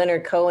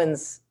Leonard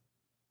Cohen's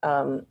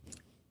album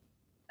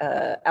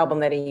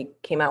that he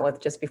came out with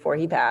just before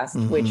he passed,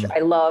 which I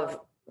love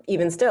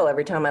even still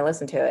every time I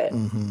listen to it.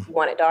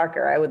 Want It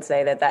Darker, I would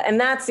say that and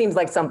that seems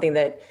like something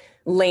that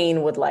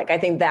Lane would like. I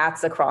think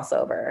that's a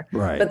crossover.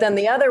 Right. But then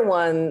the other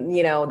one,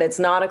 that's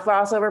not a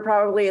crossover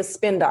probably is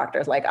Spin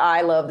Doctors. Like,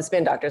 I love the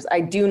Spin Doctors.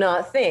 I do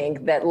not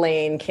think that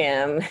Lane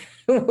Kim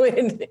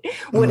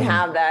would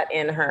have that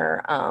in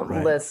her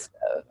list.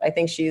 I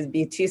think she'd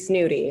be too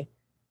snooty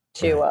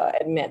to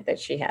admit that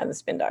she had the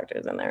Spin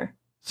Doctors in there.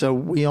 So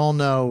we all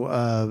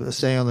know,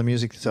 staying on the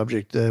music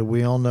subject,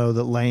 we all know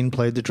that Lane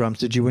played the drums.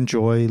 Did you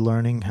enjoy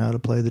learning how to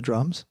play the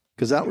drums?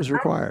 Because that was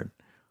required.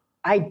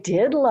 I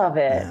did love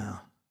it. Yeah.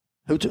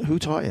 Who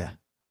taught you?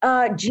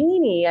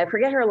 Jeannie, I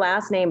forget her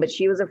last name, but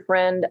she was a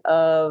friend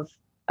of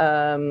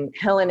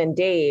Helen and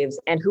Dave's,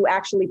 and who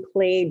actually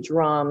played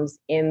drums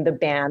in the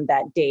band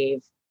that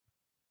Dave,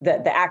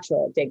 the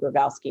actual Dave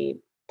Grabowski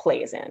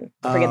plays in.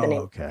 I forget the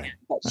name. Okay.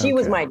 But she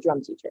was my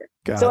drum teacher.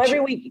 Gotcha. So every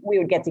week we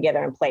would get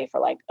together and play for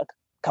like a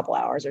couple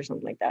hours or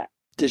something like that.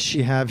 Did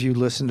she have you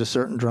listen to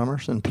certain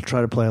drummers and try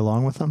to play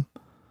along with them?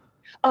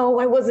 Oh,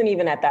 I wasn't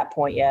even at that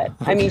point yet.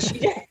 Okay. I mean,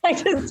 I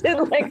just did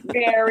like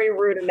very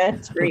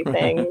rudimentary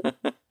things.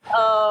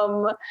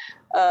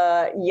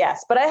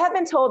 Yes, but I have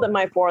been told that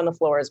my 4 on the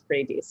floor is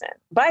pretty decent.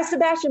 By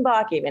Sebastian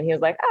Bach even. He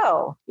was like,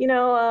 oh, you're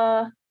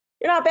not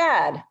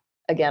bad,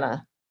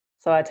 Agena.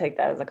 So I take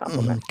that as a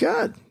compliment.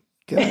 Good.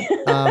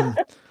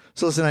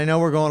 So listen, I know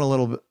we're going a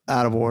little bit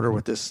out of order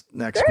with this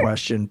next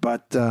question,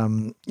 but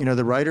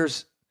the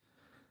writers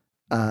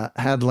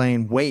had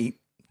Lane wait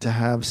to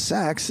have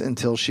sex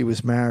until she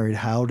was married.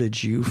 How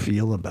did you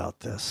feel about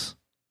this?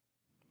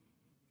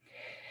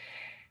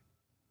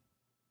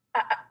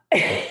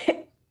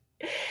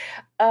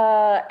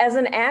 As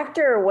an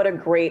actor, what a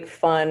great,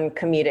 fun,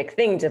 comedic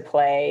thing to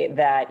play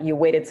that you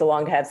waited so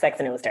long to have sex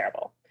and it was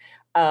terrible.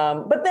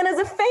 But then as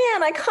a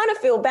fan, I kind of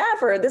feel bad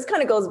for her. This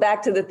kind of goes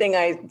back to the thing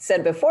I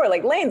said before.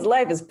 Like, Lane's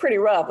life is pretty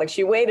rough. Like,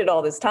 she waited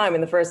all this time,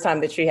 and the first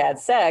time that she had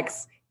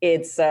sex,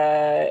 it's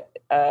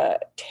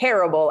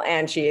terrible,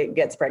 and she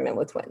gets pregnant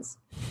with twins.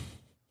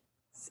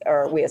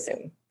 Or we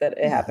assume that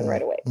it happened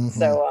right away. Mm-hmm.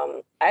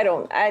 So I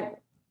don't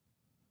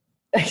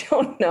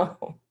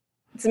know.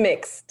 It's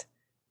mixed.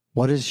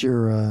 What is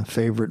your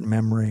favorite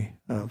memory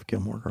of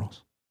Gilmore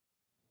Girls?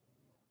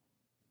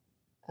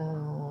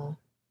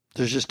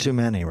 There's just too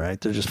many,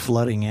 right? They're just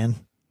flooding in.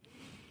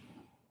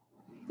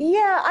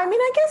 Yeah, I mean,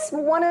 I guess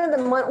one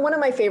of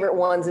my favorite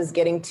ones is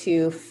getting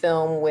to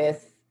film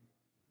with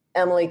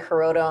Emily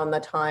Kuroda on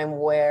the time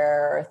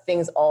where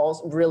things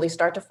all really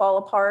start to fall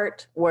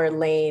apart, where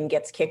Lane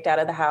gets kicked out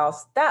of the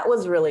house. That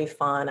was really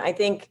fun. I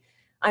think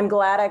I'm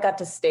glad I got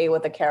to stay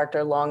with the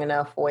character long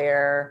enough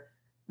where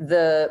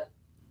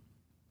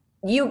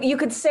you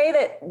could say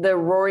that the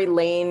Rory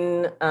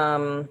Lane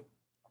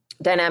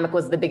dynamic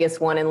was the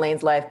biggest one in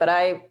Lane's life, but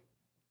I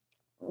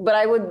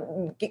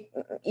would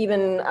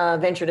even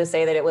venture to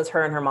say that it was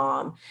her and her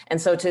mom.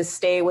 And so to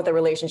stay with a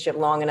relationship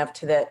long enough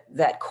to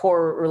that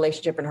core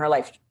relationship in her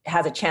life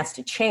has a chance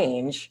to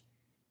change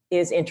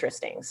is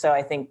interesting. So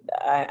I think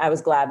I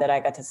was glad that I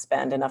got to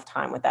spend enough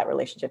time with that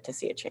relationship to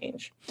see it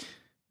change.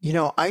 You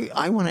know,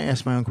 I want to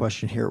ask my own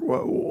question here.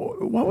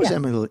 What was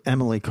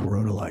Emily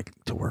Kuroda like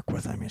to work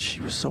with? I mean, she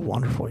was so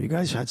wonderful. You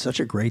guys had such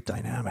a great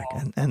dynamic,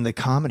 and the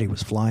comedy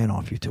was flying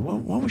off you too.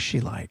 What was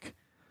she like?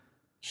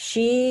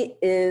 She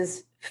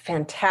is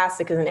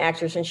fantastic as an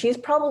actress, and she's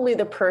probably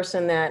the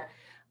person that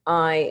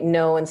I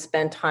know and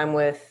spend time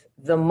with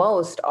the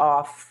most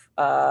off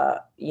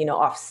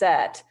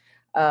set.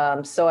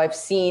 So I've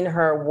seen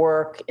her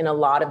work in a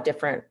lot of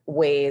different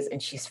ways,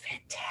 and she's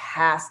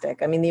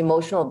fantastic. I mean, the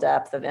emotional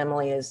depth of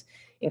Emily is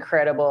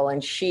incredible,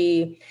 and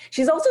she's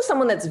also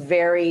someone that's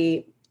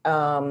very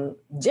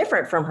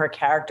different from her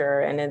character,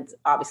 and it's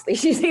obviously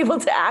she's able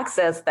to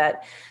access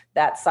that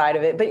side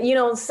of it. But you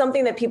know,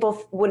 something that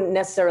people wouldn't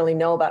necessarily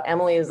know about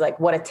Emily is like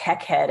what a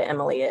tech head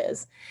Emily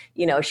is.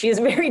 You know, she is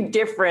very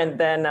different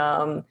than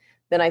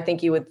I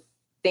think you would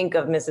think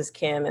of Mrs.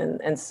 Kim,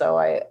 and so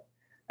I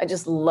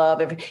just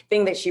love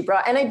everything that she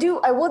brought. And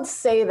I would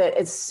say that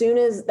as soon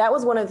as, that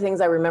was one of the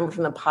things I remember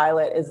from the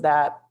pilot, is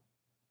that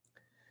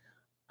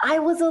I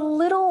was a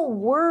little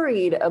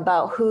worried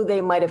about who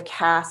they might have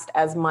cast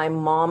as my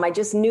mom. I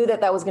just knew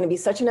that was going to be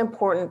such an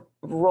important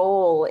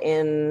role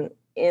in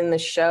the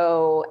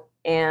show.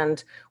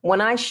 And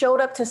when I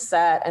showed up to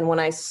set and when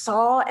I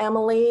saw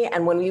Emily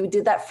and when we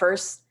did that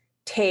first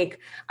take,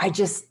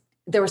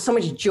 there was so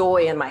much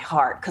joy in my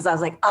heart, because I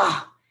was like,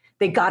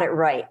 they got it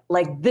right.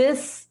 Like,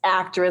 this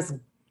actress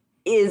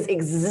is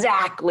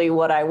exactly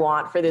what I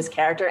want for this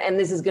character, and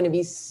this is going to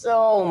be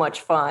so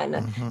much fun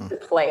to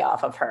play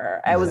off of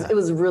her. It was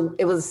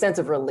a sense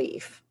of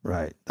relief.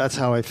 Right. That's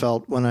how I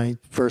felt when I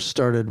first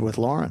started with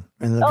Lauren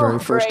in the very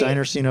first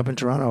diner scene up in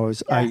Toronto.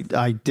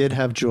 I did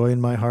have joy in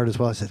my heart as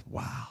well. I said,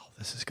 "Wow,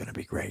 this is going to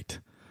be great."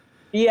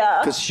 Yeah,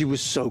 because she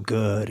was so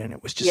good, and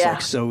it was just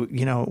like so.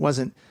 You know, it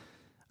wasn't.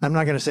 I'm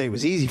not going to say it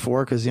was easy for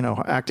her, because, you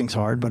know, acting's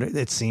hard, but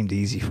it seemed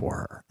easy for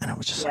her. And I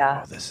was just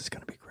like, oh, this is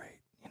going to be great.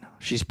 You know,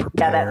 she's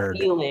prepared. Yeah, that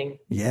feeling.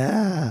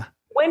 Yeah.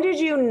 When did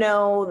you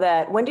know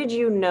that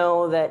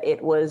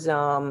it was,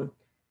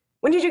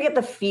 when did you get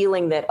the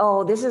feeling that,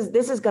 oh, this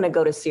is going to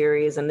go to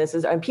series, and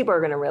people are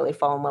going to really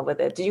fall in love with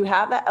it? Did you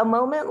have a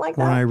moment like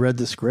that? When I read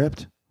the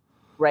script.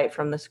 Right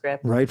from the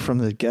script. Right from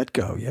the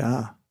get-go.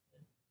 Yeah.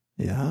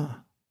 Yeah.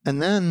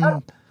 And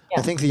then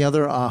I think the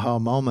other aha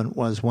moment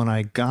was when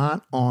I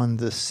got on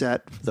the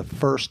set the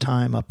first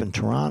time up in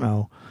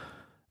Toronto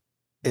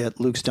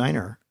at Luke's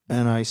Diner,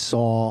 and I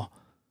saw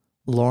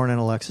Lauren and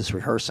Alexis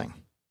rehearsing.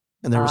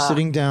 And they were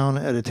sitting down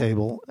at a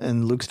table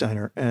in Luke's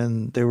Diner,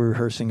 and they were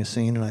rehearsing a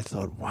scene, and I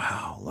thought,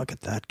 wow, look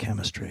at that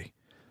chemistry.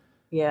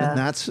 Yeah. And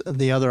that's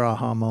the other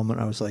aha moment.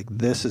 I was like,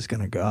 this is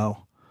going to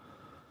go.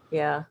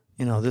 Yeah.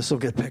 You know, this will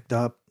get picked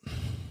up.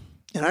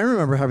 And I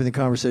remember having the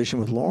conversation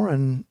with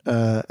Lauren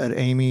at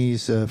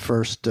Amy's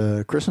first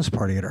Christmas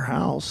party at her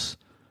house.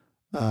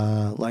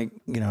 Like,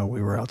 you know,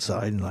 we were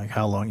outside and like,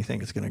 how long you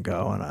think it's going to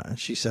go? And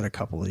she said a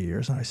couple of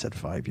years, and I said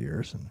 5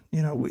 years. And,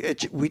 you know,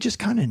 we just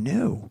kind of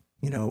knew,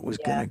 you know, it was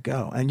going to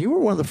go. And you were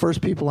one of the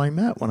first people I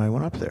met when I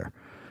went up there.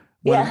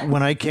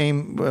 When I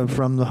came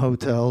from the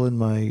hotel in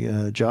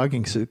my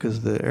jogging suit,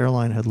 because the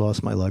airline had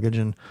lost my luggage,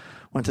 and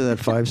went to that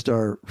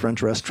 5-star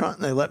French restaurant,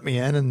 and they let me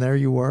in, and there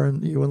you were,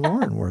 and you and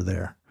Lauren were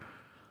there.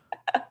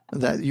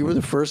 That you were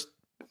the first,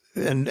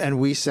 and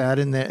we sat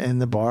in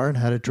the bar and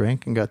had a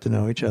drink and got to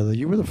know each other.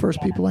 You were the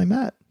first people I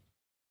met.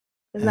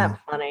 Isn't that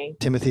funny?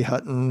 Timothy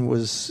Hutton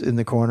was in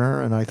the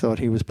corner, and I thought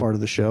he was part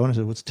of the show. And I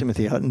said, "What's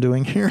Timothy Hutton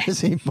doing here?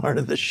 Is he part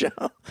of the show?"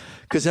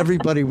 Because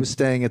everybody was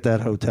staying at that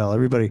hotel.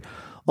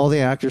 All the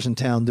actors in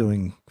town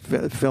doing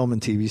film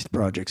and TV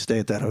projects stay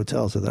at that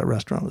hotel, so that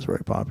restaurant was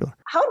very popular.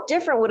 How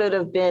different would it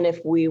have been if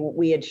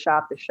we had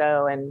shot the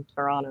show in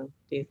Toronto,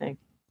 do you think?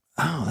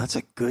 Oh, that's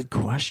a good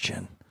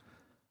question.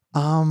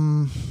 I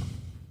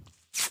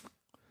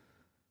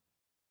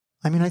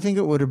mean, I think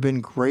it would have been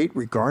great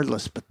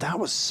regardless, but that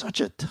was such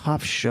a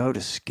tough show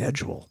to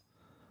schedule.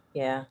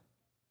 Yeah.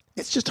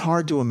 It's just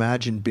hard to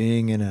imagine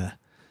being in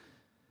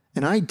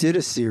And I did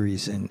a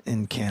series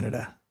in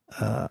Canada,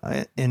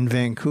 in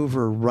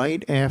Vancouver,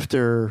 right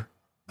after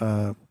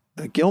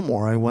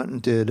Gilmore. I went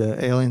and did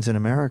Aliens in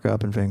America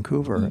up in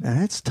Vancouver.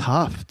 And it's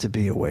tough to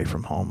be away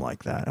from home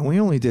like that. And we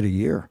only did a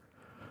year.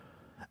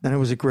 And it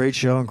was a great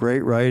show and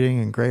great writing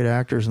and great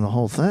actors and the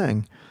whole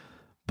thing.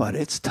 But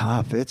it's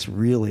tough. It's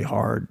really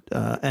hard.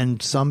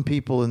 And some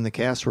people in the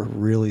cast were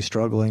really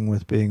struggling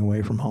with being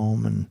away from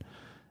home, and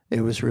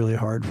it was really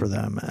hard for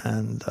them.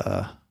 And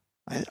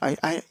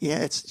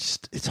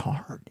it's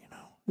hard, you know.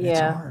 It's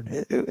hard.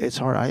 It's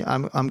hard.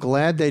 I'm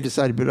glad they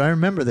decided, but I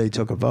remember they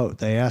took a vote.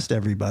 They asked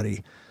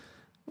everybody,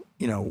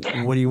 you know,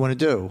 what do you want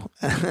to do?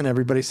 And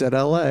everybody said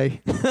LA.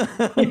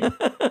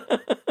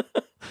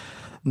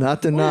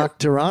 Not to knock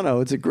Toronto.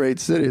 It's a great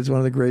city. It's one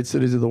of the great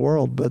cities of the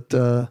world. But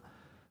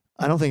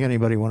I don't think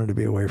anybody wanted to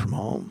be away from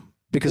home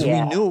because we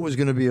knew it was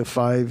going to be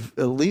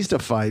at least a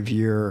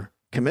 5-year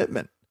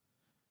commitment.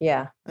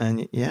 Yeah.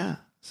 And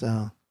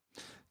so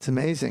it's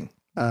amazing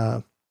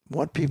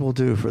what people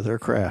do for their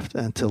craft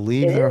and to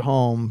leave their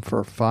home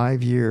for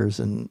 5 years.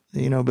 And,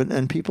 you know,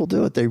 and people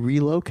do it. They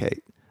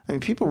relocate. I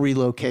mean, people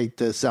relocate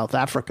to South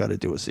Africa to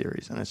do a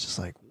series, and it's just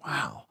like,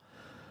 wow.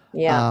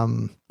 Yeah.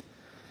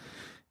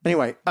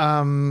 Anyway,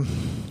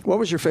 what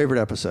was your favorite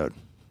episode?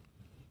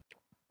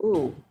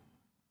 Ooh.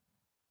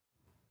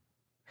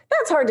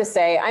 That's hard to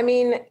say. I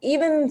mean,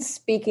 even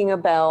speaking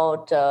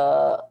about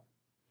the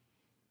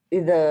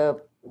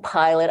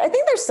pilot, I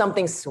think there's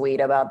something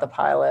sweet about the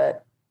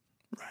pilot.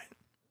 Right.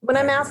 When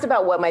I'm asked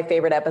about what my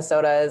favorite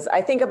episode is,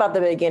 I think about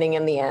the beginning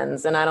and the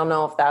ends, and I don't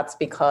know if that's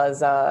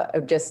because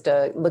of just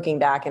looking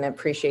back and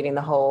appreciating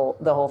the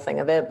whole thing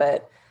of it,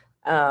 but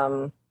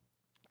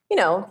you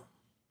know,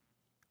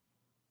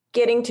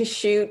 getting to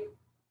shoot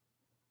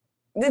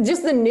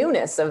just the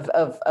newness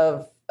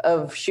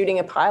of shooting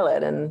a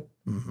pilot and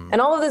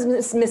all of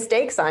those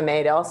mistakes I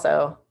made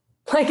also.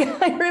 Like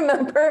I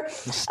remember,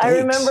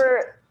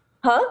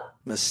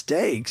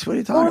 Mistakes? What are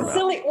you talking about?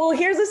 Silly. Well,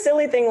 here's a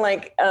silly thing.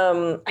 Like,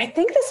 I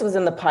think this was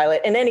in the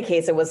pilot. In any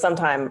case, it was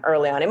sometime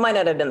early on. It might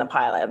not have been the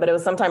pilot, but it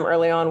was sometime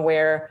early on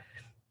where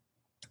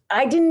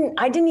I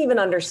didn't even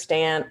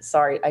understand.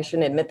 Sorry, I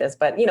shouldn't admit this,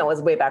 but you know, it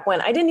was way back when.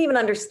 I didn't even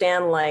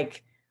understand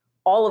like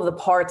all of the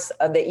parts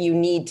that you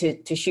need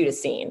to shoot a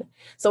scene.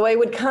 So I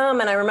would come,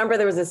 and I remember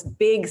there was this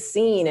big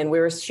scene, and we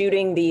were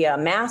shooting the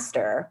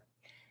master.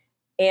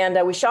 And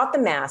we shot the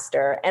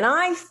master, and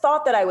I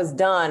thought that I was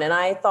done. And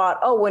I thought,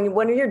 oh,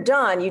 when you're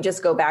done, you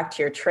just go back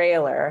to your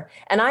trailer.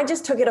 And I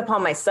just took it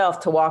upon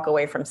myself to walk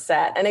away from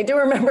set. And I do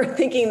remember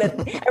thinking that,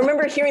 I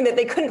remember hearing that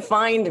they couldn't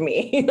find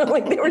me. You know,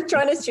 like they were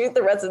trying to shoot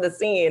the rest of the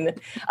scene.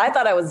 I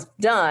thought I was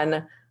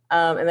done.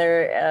 And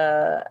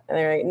they're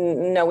like,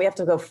 no, we have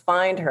to go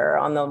find her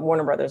on the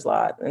Warner Brothers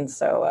lot. And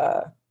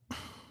so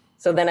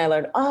then I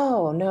learned,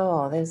 oh,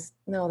 no,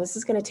 this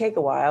is going to take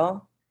a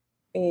while.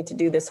 We need to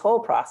do this whole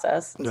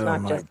process. It's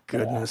not just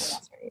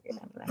goodness.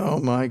 Oh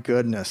my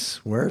goodness.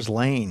 Where's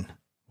Lane?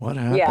 What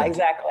happened? Yeah,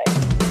 exactly.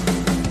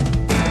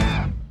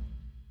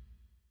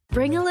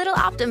 Bring a little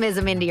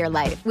optimism into your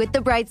life with The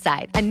Bright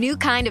Side, a new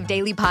kind of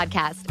daily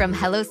podcast from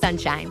Hello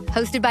Sunshine,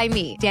 hosted by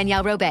me,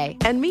 Danielle Robay.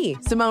 And me,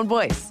 Simone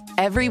Boyce.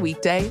 Every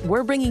weekday,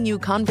 we're bringing you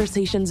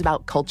conversations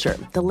about culture,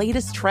 the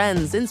latest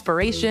trends,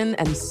 inspiration,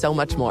 and so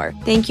much more.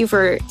 Thank you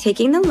for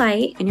taking the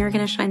light, and you're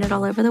going to shine it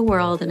all over the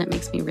world, and it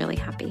makes me really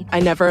happy.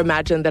 I never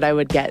imagined that I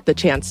would get the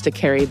chance to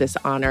carry this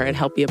honor and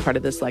help be a part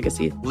of this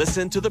legacy.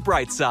 Listen to The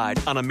Bright Side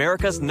on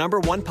America's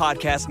 #1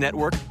 podcast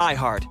network,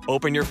 iHeart.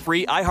 Open your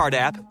free iHeart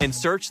app and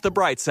search The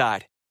Bright Side.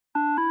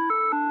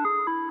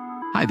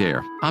 Hi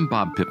there, I'm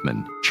Bob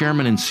Pittman,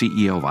 Chairman and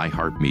CEO of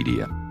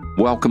iHeartMedia.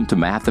 Welcome to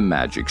Math and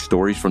Magic,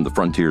 Stories from the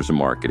Frontiers of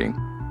Marketing.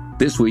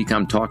 This week,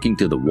 I'm talking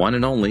to the one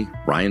and only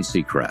Ryan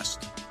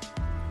Seacrest.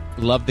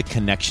 Love the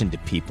connection to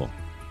people.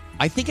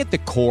 I think at the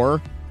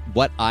core,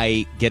 what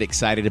I get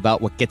excited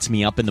about, what gets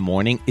me up in the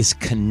morning, is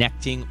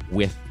connecting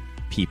with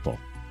people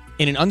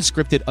in an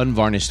unscripted,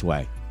 unvarnished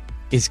way.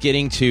 Is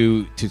getting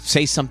to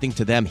say something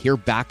to them, hear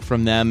back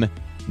from them,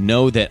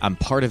 know that I'm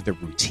part of the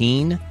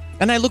routine.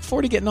 And I look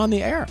forward to getting on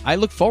the air. I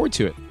look forward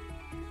to it.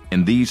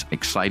 In these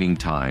exciting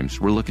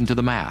times, we're looking to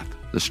the math,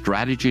 the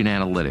strategy and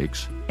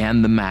analytics,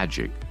 and the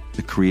magic,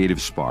 the creative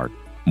spark,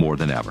 more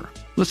than ever.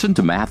 Listen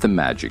to Math and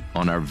Magic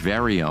on our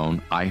very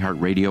own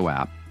iHeartRadio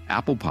app,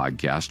 Apple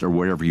Podcast, or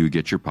wherever you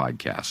get your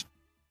podcast.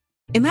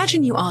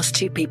 Imagine you ask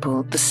two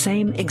people the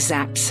same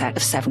exact set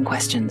of 7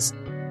 questions.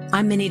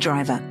 I'm Minnie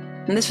Driver,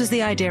 and this was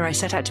the idea I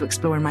set out to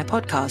explore in my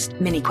podcast,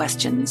 Mini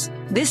Questions.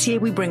 This year,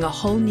 we bring a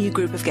whole new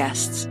group of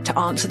guests to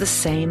answer the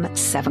same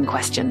 7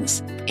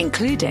 questions,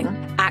 including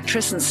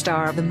actress and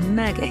star of the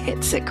mega hit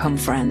sitcom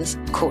Friends,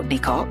 Courtney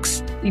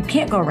Cox. You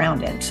can't go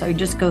around it, so you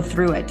just go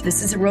through it.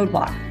 This is a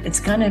roadblock. It's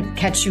going to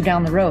catch you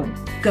down the road.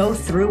 Go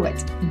through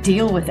it.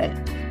 Deal with it.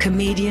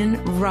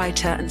 Comedian,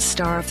 writer, and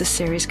star of the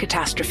series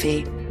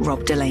Catastrophe,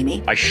 Rob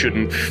Delaney. I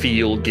shouldn't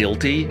feel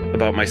guilty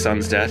about my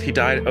son's death. He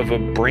died of a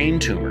brain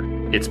tumor.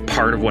 It's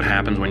part of what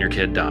happens when your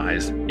kid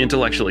dies.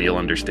 Intellectually, you'll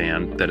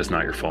understand that it's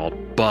not your fault,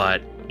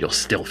 but you'll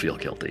still feel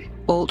guilty.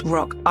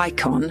 alt-rock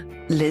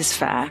icon Liz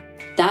Phair.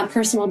 That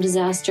personal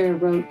disaster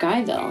wrote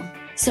Guyville.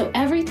 So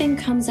everything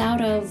comes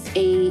out of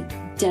a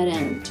dead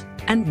end.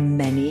 And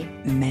many,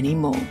 many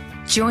more.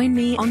 Join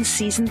me on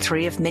season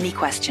 3 of Mini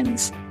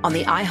Questions on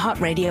the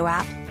iHeartRadio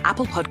app,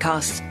 Apple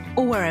Podcasts,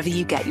 or wherever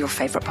you get your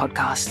favorite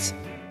podcasts.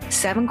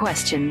 7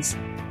 questions,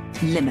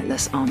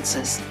 limitless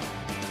answers.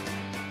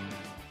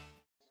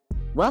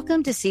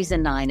 Welcome to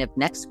season 9 of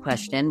Next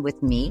Question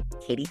with me,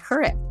 Katie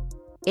Couric.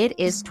 It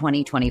is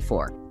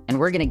 2024, and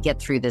we're going to get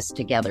through this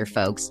together,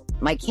 folks.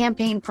 My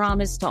campaign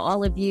promise to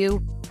all of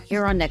you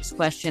here on Next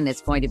Question is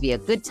going to be a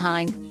good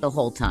time the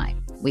whole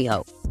time, we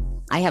hope.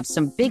 I have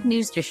some big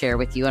news to share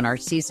with you in our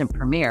season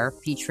premiere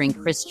featuring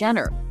Kris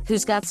Jenner,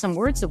 who's got some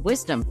words of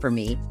wisdom for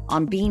me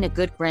on being a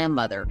good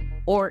grandmother,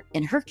 or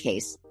in her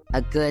case,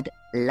 a good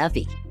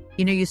lovey.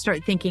 You know, you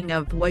start thinking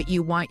of what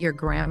you want your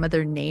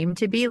grandmother name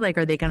to be. Like,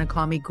 are they going to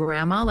call me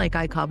grandma like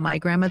I called my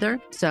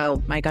grandmother?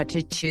 So I got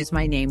to choose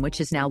my name, which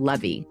is now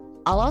Lovey.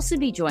 I'll also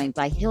be joined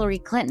by Hillary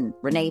Clinton,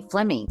 Renee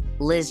Fleming,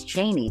 Liz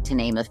Cheney, to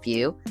name a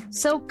few.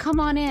 So come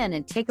on in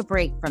and take a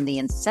break from the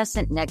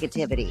incessant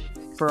negativity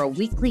for a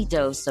weekly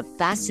dose of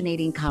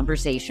fascinating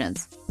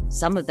conversations.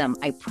 Some of them,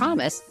 I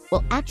promise,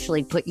 will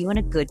actually put you in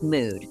a good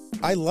mood.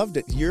 I loved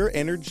it. Your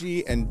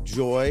energy and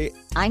joy.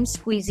 I'm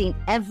squeezing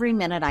every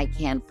minute I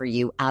can for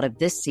you out of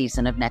this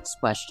season of Next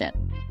Question.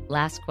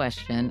 Last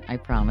question, I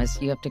promise.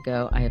 You have to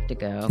go, I have to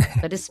go.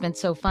 But it's been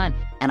so fun,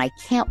 and I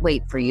can't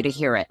wait for you to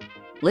hear it.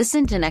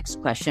 Listen to Next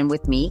Question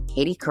with me,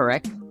 Katie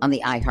Couric, on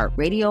the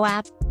iHeartRadio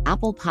app,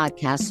 Apple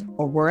Podcasts,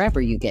 or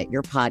wherever you get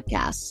your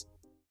podcasts.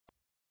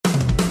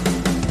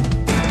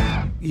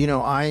 You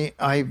know,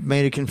 I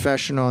made a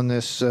confession on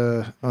this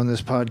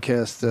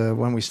podcast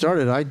when we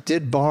started. I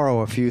did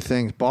borrow a few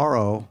things.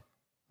 I'll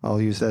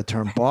use that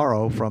term,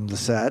 borrow from the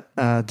set.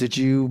 Did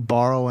you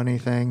borrow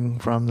anything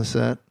from the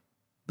set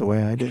the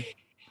way I did?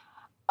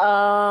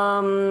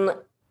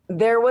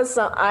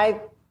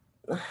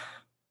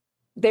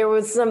 There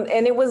was some,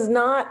 and it was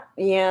not.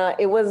 Yeah,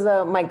 it was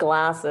my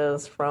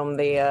glasses from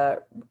the.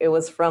 It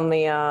was from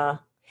the.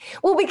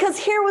 Well, because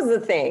here was the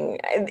thing.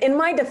 In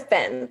my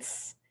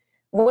defense.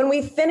 When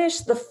we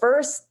finished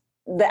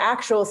the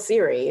actual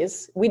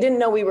series, we didn't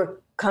know we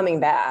were coming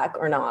back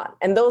or not.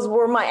 And those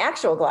were my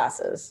actual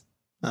glasses.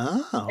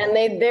 Oh.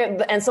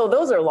 And so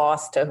those are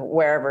lost to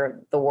wherever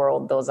the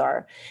world those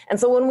are. And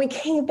so when we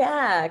came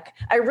back,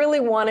 I really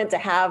wanted to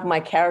have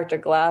my character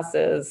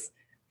glasses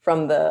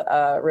from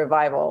the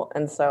revival.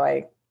 And so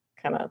I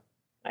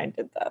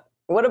did that.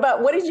 What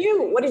did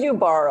you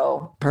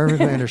borrow?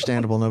 Perfectly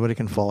understandable. Nobody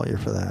can fault you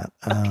for that.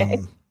 Okay.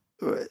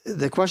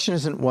 The question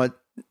isn't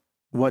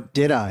what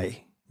did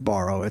I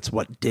borrow? It's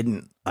what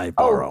didn't I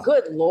borrow? Oh,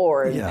 good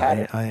Lord.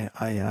 Yeah,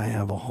 I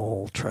have a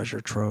whole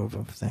treasure trove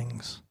of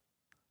things.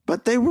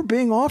 But they were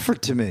being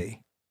offered to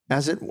me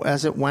as it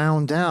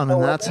wound down.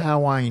 And that's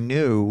how I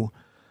knew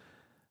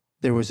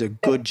there was a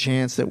good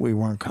chance that we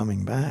weren't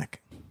coming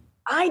back.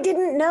 I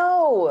didn't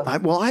know.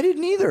 I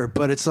didn't either.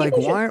 But it's like,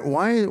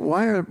 why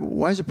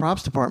is the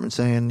props department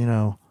saying, you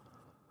know,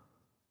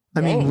 I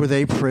mean, were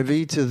they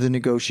privy to the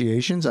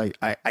negotiations? I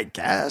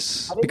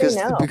guess because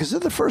they're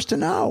the first to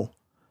know.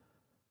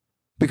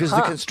 Because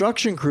the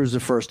construction crew's the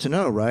first to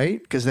know,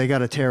 right? Because they got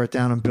to tear it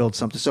down and build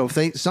something. So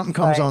if something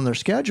comes on their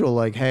schedule,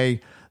 like,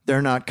 hey,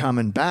 they're not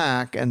coming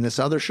back, and this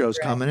other show's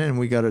coming in,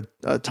 we got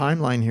a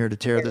timeline here to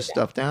tear this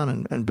stuff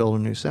down and build a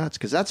new sets.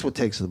 Because that's what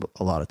takes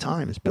a lot of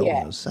time is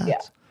building those sets. Yeah.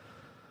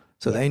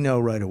 So they know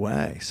right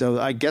away. So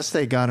I guess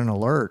they got an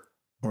alert,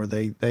 or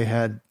they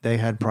had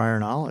prior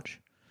knowledge.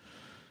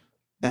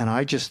 And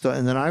I just thought,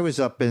 and then I was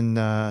up in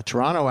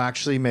Toronto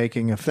actually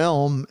making a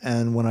film.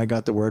 And when I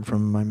got the word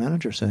from my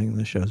manager saying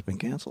the show's been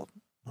canceled,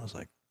 I was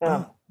like,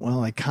 oh,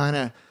 well,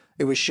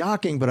 it was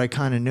shocking, but I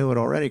kind of knew it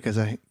already because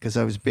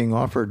I was being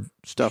offered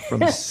stuff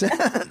from the set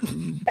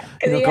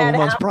a couple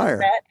months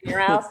prior. In your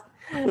house.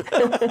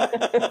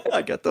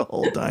 I got the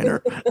whole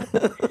diner.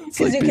 Because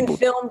like you can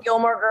film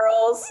Gilmore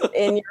Girls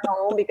in your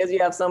home because you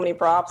have so many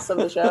props of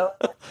the show.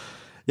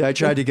 Yeah, I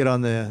tried to get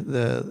on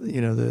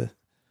the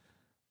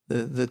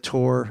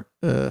tour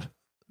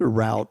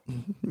route.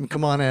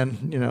 Come on in,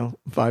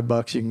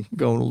 $5. You can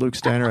go to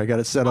Luke's Diner. I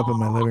got it set up in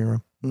my living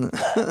room.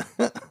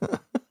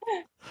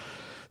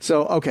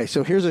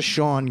 So here's a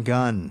Sean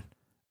Gunn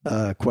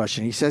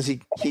question. He says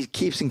he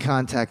keeps in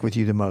contact with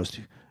you the most.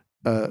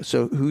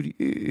 So who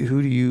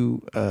do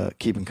you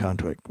keep in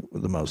contact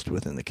with the most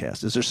within the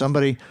cast? Is there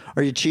somebody?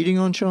 Are you cheating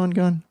on Sean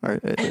Gunn?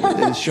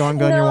 Is Sean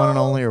Gunn your one and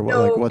only, or what?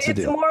 No, what's the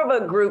deal? It's more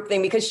of a group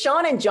thing because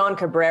Sean and John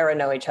Cabrera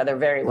know each other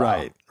very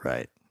well.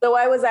 Right. So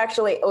I was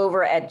actually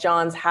over at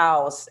John's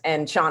house,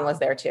 and Sean was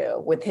there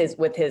too with his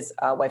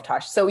wife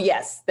Tosh. So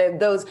yes,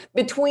 those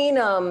between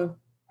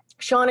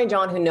Sean and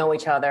John who know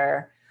each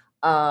other,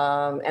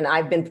 and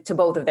I've been to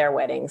both of their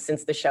weddings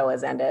since the show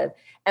has ended,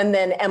 and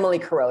then Emily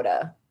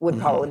Kuroda would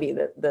probably be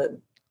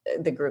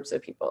the groups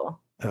of people.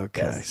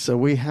 Okay, yes. So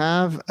we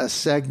have a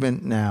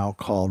segment now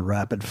called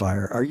Rapid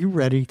Fire. Are you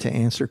ready to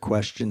answer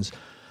questions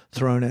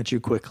thrown at you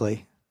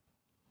quickly?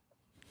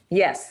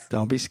 Yes.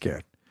 Don't be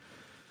scared.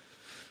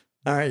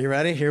 All right, you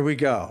ready? Here we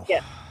go.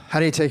 Yeah. How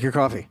do you take your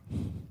coffee?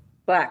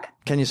 Black.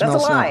 Can you smell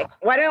That's a lie. snow?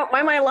 Why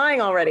am I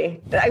lying already?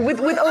 With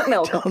oat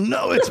milk. Oh,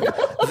 no,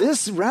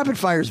 this rapid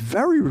fire is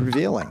very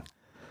revealing.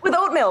 With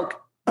oat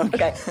milk.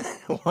 Okay.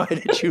 Why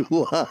did you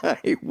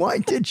lie? Why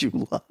did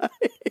you lie?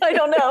 I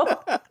don't know.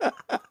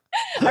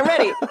 I'm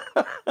ready.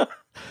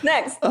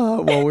 Next.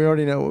 Well, we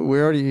already know.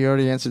 You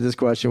already answered this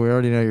question. We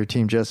already know your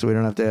Team Jess, so we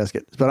don't have to ask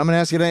it. But I'm going to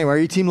ask it anyway. Are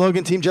you Team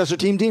Logan, Team Jess, or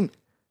Team? Team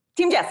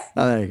Jess.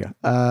 Oh, there you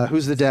go.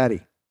 Who's the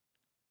daddy?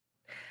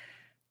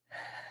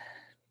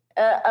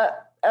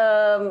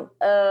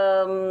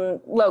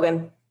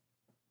 Logan.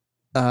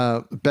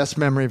 Best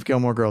memory of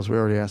Gilmore Girls. We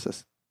already asked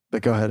this,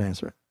 but go ahead and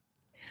answer it.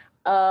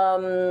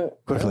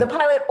 Quickly. The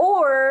pilot,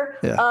 or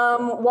Yeah.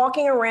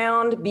 walking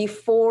around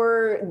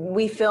before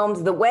we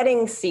filmed the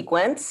wedding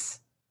sequence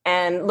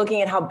and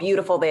looking at how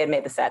beautiful they had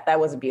made the set. That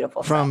was a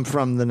beautiful set.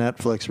 From the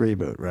Netflix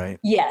reboot, right?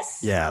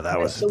 Yes. Yeah, that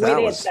was the way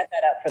they had set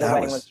that up for the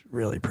wedding was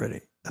really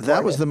pretty.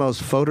 That was the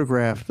most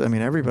photographed. I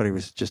mean, everybody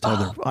was just had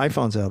their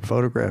iPhones out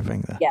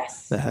photographing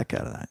the heck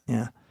out of that.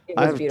 Yeah, It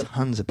I was have beautiful.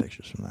 tons of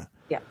pictures from that.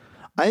 Yeah.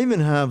 I even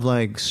have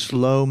like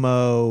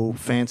slow-mo,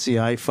 fancy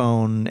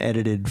iPhone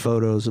edited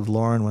photos of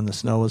Lauren when the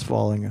snow was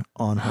falling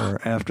on her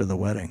after the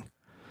wedding.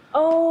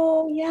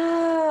 Oh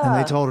yeah. And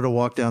they told her to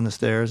walk down the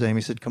stairs.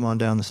 Amy said, "Come on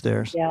down the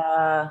stairs."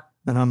 Yeah.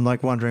 And I'm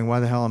like wondering, why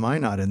the hell am I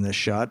not in this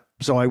shot?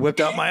 So I whipped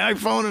out my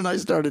iPhone and I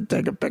started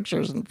taking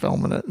pictures and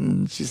filming it.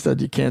 And she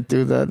said, "You can't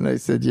do that." And I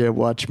said, "Yeah,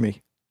 watch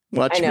me.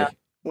 Watch I know. me.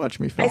 Watch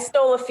me I film."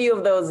 stole a few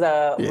of those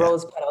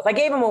rose petals. I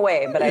gave them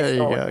away, but I There you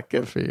stole go. them.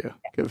 Good for you.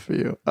 Good for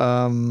you.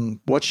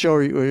 What show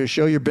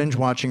you're binge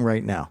watching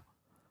right now?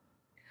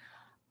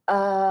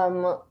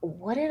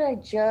 What did I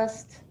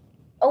just?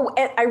 Oh,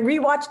 and I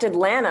rewatched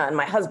Atlanta, and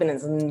my husband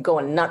is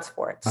going nuts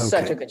for it.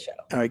 Such Okay. a good show.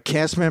 All right,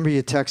 cast member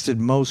you texted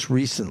most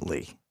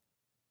recently.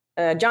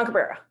 John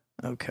Cabrera.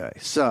 Okay,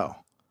 so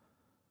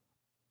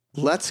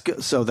let's go.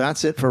 So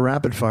that's it for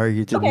rapid fire.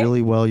 You did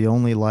really well. You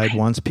only lied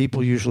once.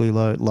 People usually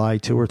lie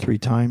 2 or 3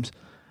 times.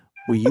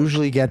 We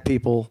usually get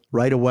people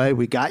right away.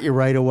 We got you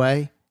right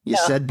away. You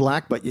said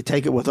black, but you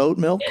take it with oat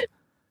milk.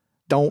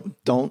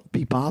 Don't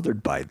be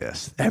bothered by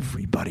this.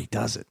 Everybody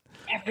does it.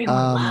 Everyone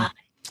lies.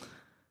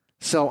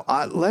 So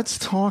let's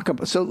talk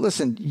about. So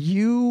listen,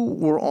 you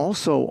were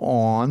also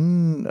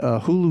on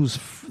Hulu's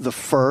The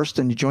First,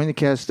 and you joined the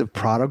cast of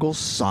Prodigal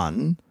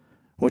Son,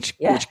 which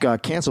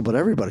got canceled. But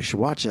everybody should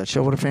watch that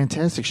show. What a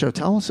fantastic show!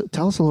 Tell us a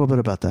little bit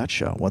about that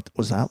show. What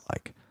was that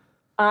like?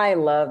 I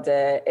loved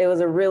it. It was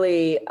a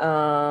really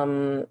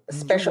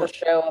special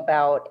show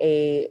about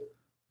a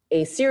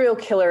serial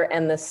killer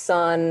and the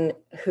son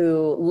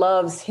who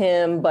loves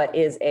him, but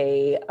is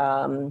a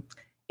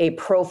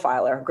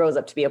profiler, grows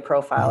up to be a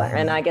profiler.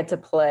 And I got to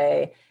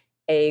play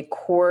a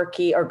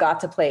quirky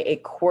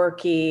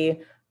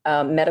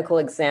medical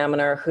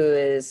examiner who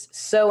is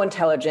so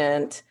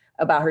intelligent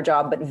about her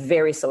job, but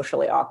very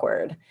socially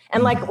awkward.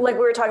 And like we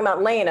were talking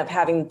about Lane, of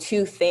having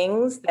 2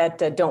 things that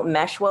don't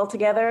mesh well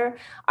together.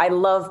 I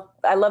love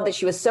that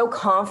she was so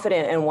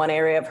confident in one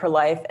area of her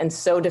life and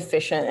so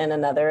deficient in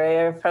another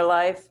area of her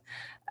life.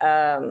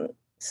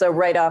 So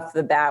right off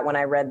the bat, when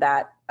I read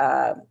that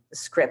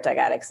script, I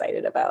got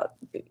excited about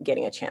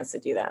getting a chance to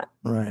do that.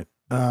 Right.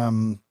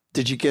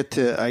 Did you get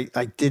to? I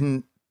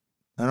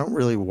don't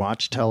really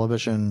watch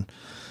television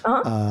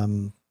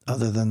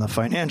other than the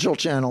financial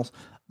channels.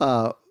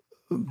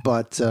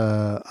 But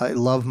I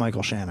love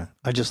Michael Shannon.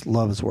 I just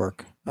love his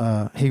work.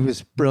 He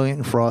was brilliant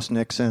in Frost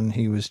Nixon.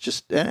 He was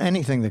just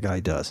anything the guy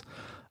does.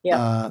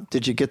 Yeah.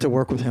 Did you get to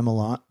work with him a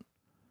lot?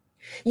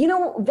 You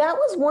know, that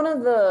was one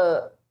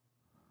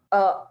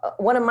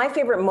of my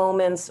favorite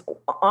moments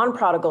on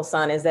Prodigal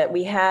Son, is that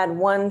we had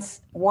one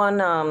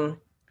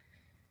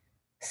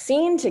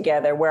scene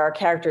together where our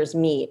characters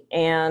meet.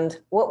 And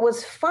what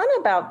was fun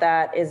about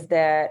that is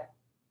that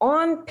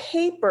on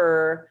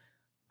paper,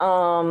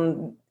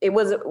 it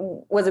was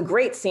a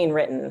great scene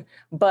written,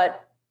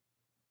 but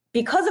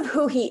because of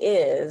who he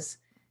is,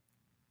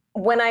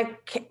 when I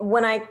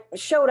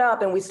showed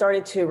up and we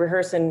started to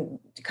rehearse and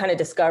kind of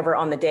discover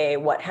on the day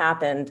what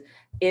happened,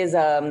 is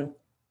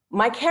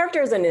my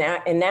character is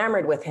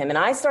enamored with him, and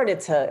I started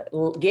to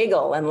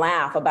giggle and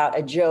laugh about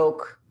a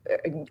joke.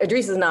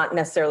 Idris is not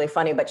necessarily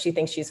funny, but she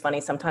thinks she's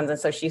funny sometimes, and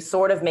so she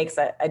sort of makes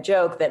a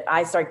joke that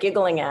I start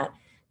giggling at.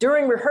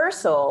 During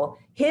rehearsal,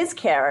 his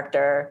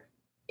character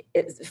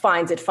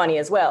finds it funny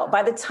as well.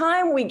 By the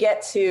time we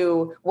get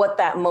to what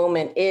that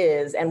moment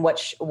is and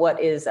what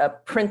is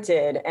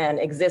printed and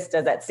exists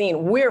as that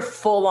scene, we're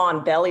full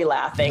on belly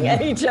laughing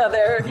at each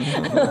other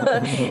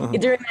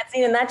during that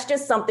scene. And that's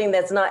just something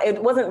that's not,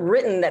 it wasn't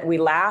written that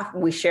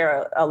we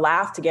share a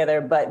laugh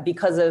together, but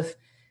because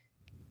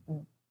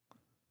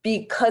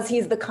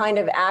he's the kind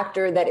of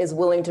actor that is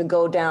willing to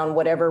go down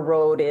whatever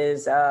road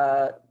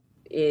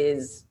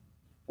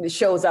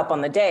shows up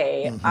on the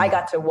day. Mm-hmm. I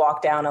got to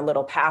walk down a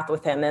little path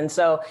with him. And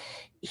so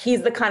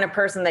he's the kind of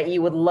person that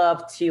you would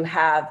love to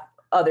have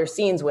other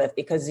scenes with,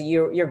 because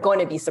you're going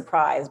to be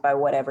surprised by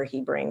whatever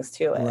he brings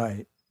to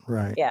it.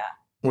 Right. Yeah.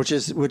 Which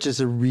is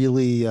a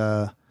really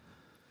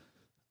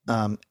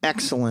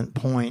excellent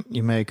point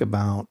you make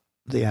about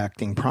the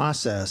acting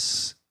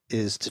process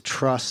is to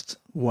trust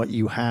what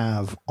you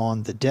have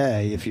on the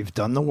day. If you've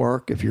done the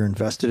work, if you're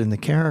invested in the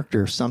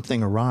character, if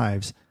something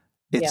arrives,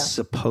 it's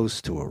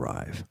supposed to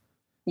arrive.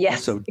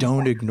 Yes. So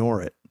don't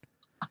ignore it,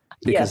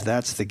 because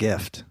that's the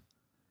gift.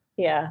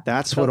 Yeah.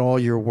 That's what all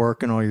your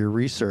work and all your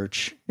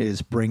research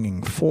is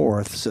bringing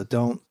forth. So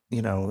don't,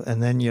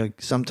 and then you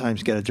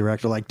sometimes get a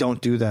director like,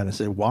 don't do that. And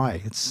say,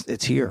 why?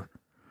 It's here.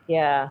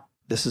 Yeah.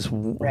 This is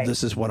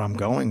what I'm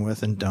going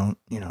with, and don't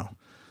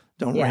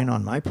rain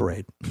on my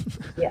parade.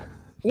 Yeah.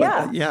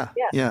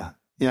 Yeah.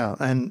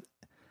 And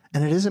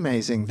it is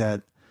amazing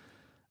that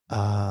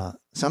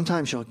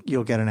sometimes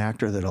you'll get an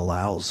actor that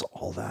allows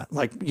all that,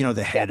 like,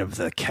 the head of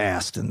the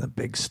cast and the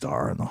big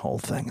star and the whole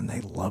thing, and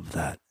they love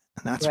that.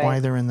 And that's why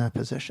they're in that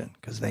position,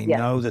 because they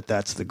know that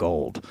that's the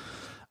gold.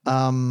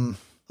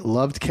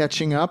 Loved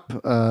catching up.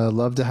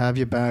 Love to have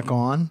you back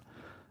on.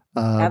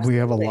 We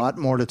have a lot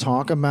more to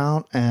talk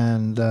about.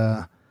 And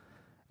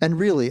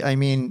really, I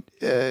mean,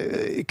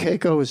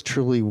 Keiko is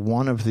truly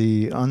one of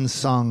the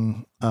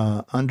unsung,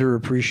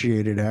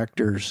 underappreciated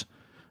actors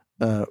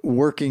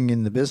working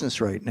in the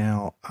business right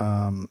now,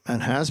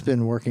 and has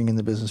been working in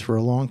the business for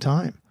a long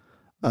time.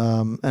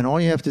 And all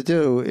you have to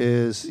do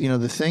is,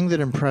 the thing that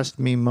impressed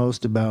me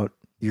most about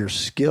your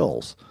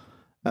skills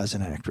as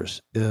an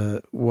actress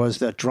was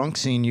that drunk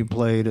scene you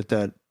played at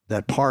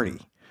that party.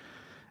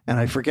 And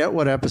I forget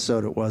what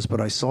episode it was, but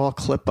I saw a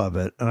clip of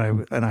it,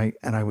 and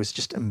I was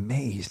just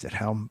amazed at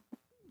how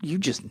you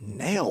just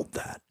nailed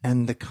that,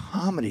 and the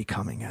comedy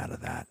coming out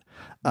of that.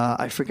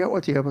 I forget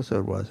what the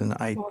episode was, and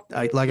I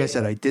like I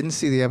said, I didn't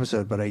see the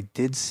episode, but I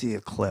did see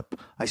a clip.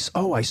 I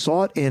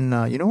saw it in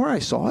where I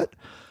saw it?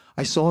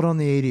 I saw it on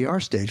the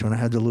ADR stage when I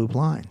had the loop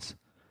lines,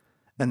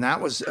 and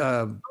that was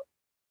a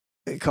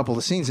couple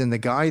of scenes. And the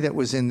guy that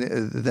was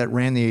that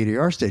ran the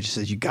ADR stage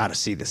says, "You got to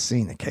see the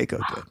scene that Keiko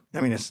did."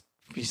 I mean,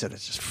 he said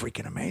it's just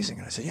freaking amazing,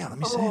 and I said, "Yeah, let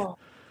me see it."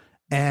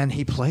 And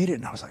he played it,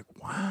 and I was like,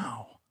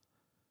 "Wow."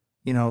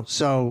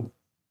 So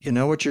you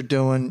know what you're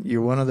doing.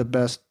 You're one of the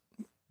best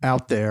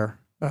out there.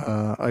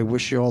 I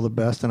wish you all the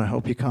best, and I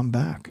hope you come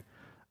back.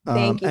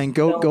 Thank you. And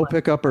go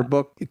pick up her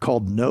book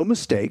called No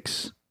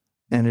Mistakes,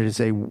 and it is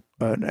an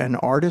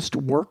artist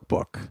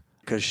workbook,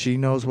 because she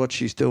knows what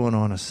she's doing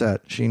on a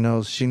set. She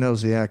knows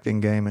the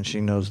acting game, and she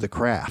knows the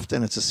craft,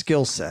 and it's a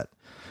skill set.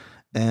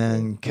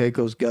 And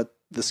Keiko's got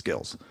the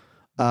skills.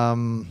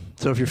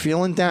 So if you're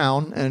feeling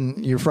down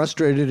and you're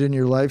frustrated in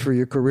your life or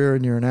your career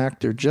and you're an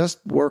actor, just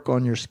work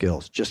on your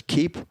skills. Just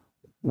keep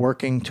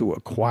working to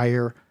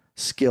acquire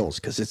skills,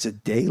 because it's a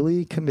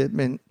daily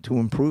commitment to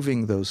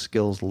improving those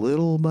skills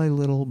little by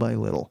little by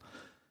little.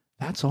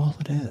 That's all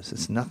it is.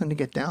 It's nothing to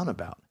get down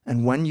about.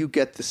 And when you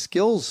get the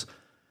skills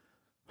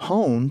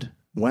honed,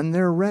 when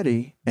they're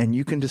ready and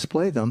you can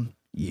display them,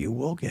 you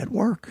will get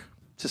work.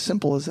 It's as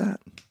simple as that.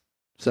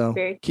 So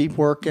keep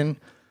working.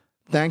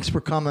 Thanks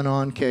for coming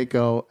on,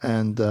 Keiko,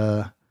 and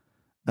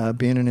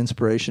being an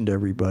inspiration to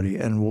everybody.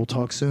 And we'll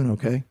talk soon,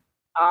 okay?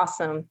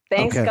 Awesome.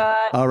 Thanks,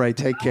 Scott. All right.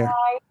 Take care.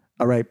 Bye.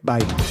 All right.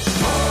 Bye.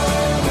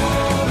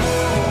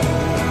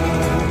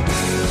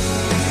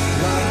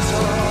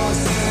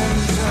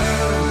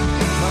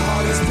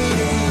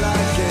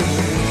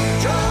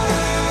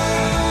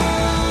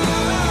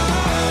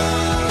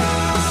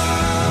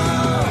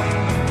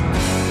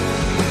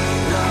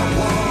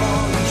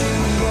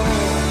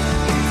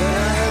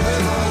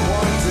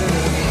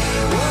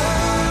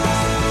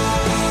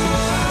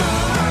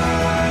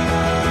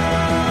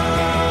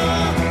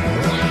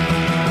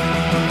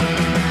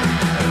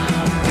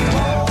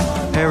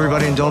 Hey,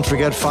 everybody, and don't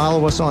forget,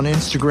 follow us on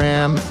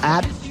Instagram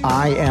at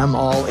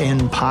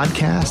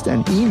IamAllInPodcast,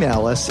 and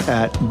email us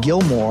at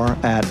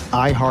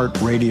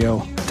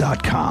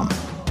Gilmore@iHeartRadio.com.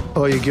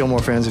 Oh, you Gilmore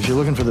fans, if you're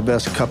looking for the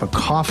best cup of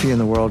coffee in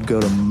the world, go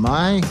to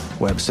my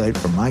website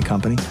for my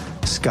company,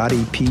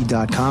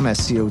 ScottyP.com,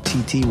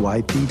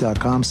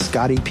 SCOTTYP.com,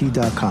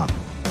 ScottyP.com.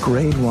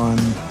 Grade 1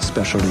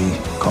 specialty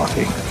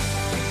coffee.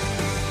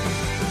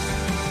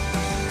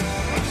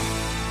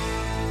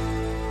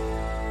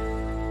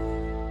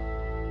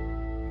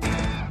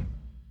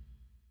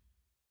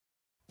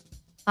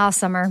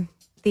 Summer,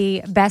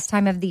 the best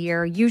time of the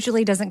year,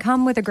 usually doesn't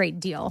come with a great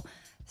deal.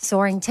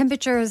 Soaring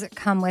temperatures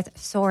come with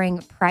soaring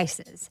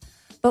prices.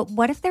 But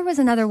what if there was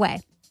another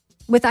way?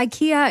 With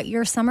IKEA,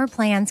 your summer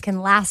plans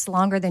can last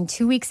longer than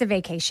 2 weeks of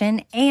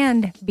vacation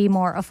and be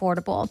more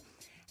affordable.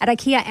 At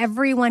IKEA,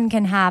 everyone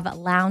can have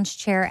lounge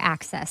chair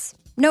access.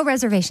 No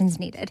reservations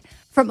needed.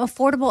 From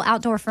affordable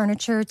outdoor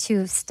furniture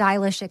to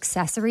stylish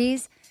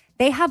accessories,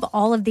 they have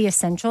all of the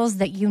essentials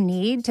that you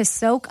need to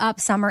soak up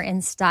summer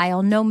in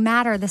style, no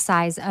matter the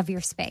size of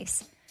your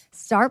space.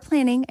 Start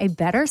planning a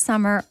better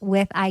summer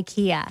with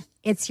IKEA.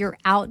 It's your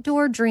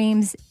outdoor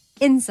dreams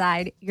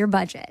inside your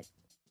budget.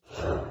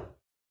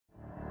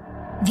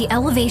 The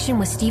Elevation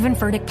with Stephen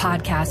Furtick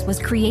podcast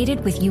was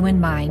created with you in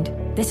mind.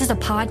 This is a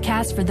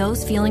podcast for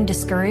those feeling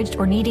discouraged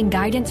or needing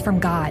guidance from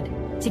God.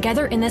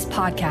 Together in this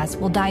podcast,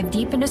 we'll dive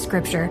deep into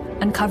scripture,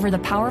 uncover the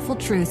powerful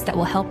truths that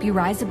will help you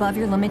rise above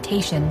your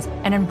limitations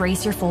and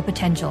embrace your full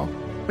potential.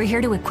 We're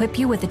here to equip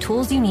you with the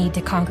tools you need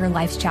to conquer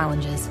life's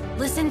challenges.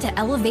 Listen to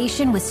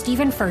Elevation with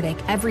Stephen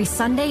Furtick every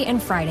Sunday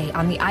and Friday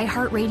on the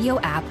iHeartRadio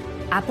app,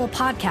 Apple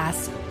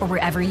Podcasts, or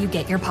wherever you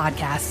get your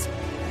podcasts.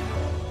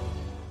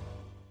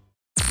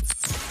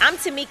 I'm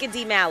Tamika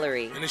D.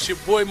 Mallory. And it's your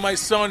boy, my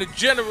son, the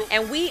General.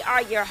 And we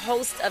are your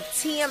hosts of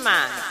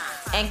TMI.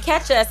 And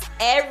catch us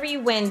every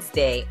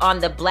Wednesday on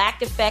the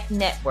Black Effect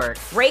Network,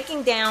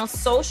 breaking down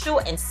social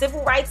and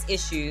civil rights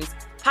issues,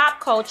 pop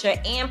culture,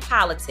 and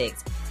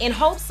politics in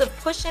hopes of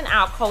pushing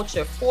our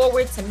culture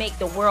forward to make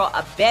the world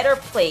a better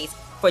place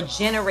for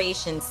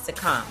generations to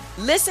come.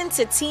 Listen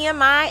to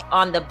TMI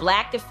on the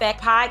Black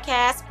Effect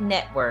Podcast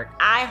Network,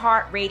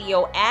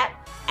 iHeartRadio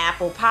app,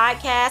 Apple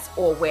Podcasts,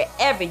 or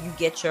wherever you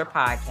get your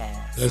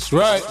podcasts. That's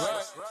right.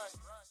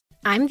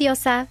 I'm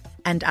Diosa.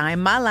 And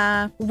I'm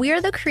Mala.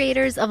 We're the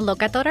creators of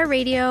Locatora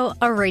Radio,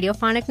 a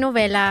radiophonic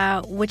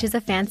novela, which is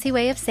a fancy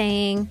way of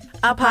saying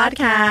a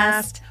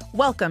podcast.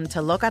 Welcome to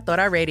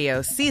Locatora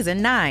Radio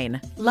Season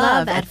 9.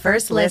 Love at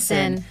First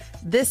Listen.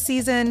 This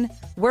season,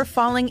 we're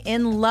falling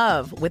in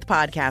love with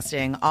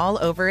podcasting all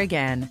over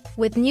again.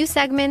 With new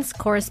segments,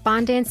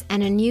 correspondence,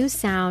 and a new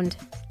sound.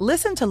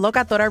 Listen to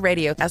Locatora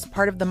Radio as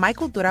part of the My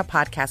Cultura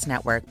Podcast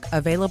Network.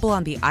 Available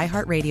on the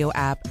iHeartRadio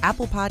app,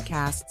 Apple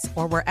Podcasts,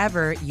 or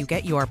wherever you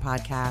get your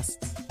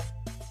podcasts.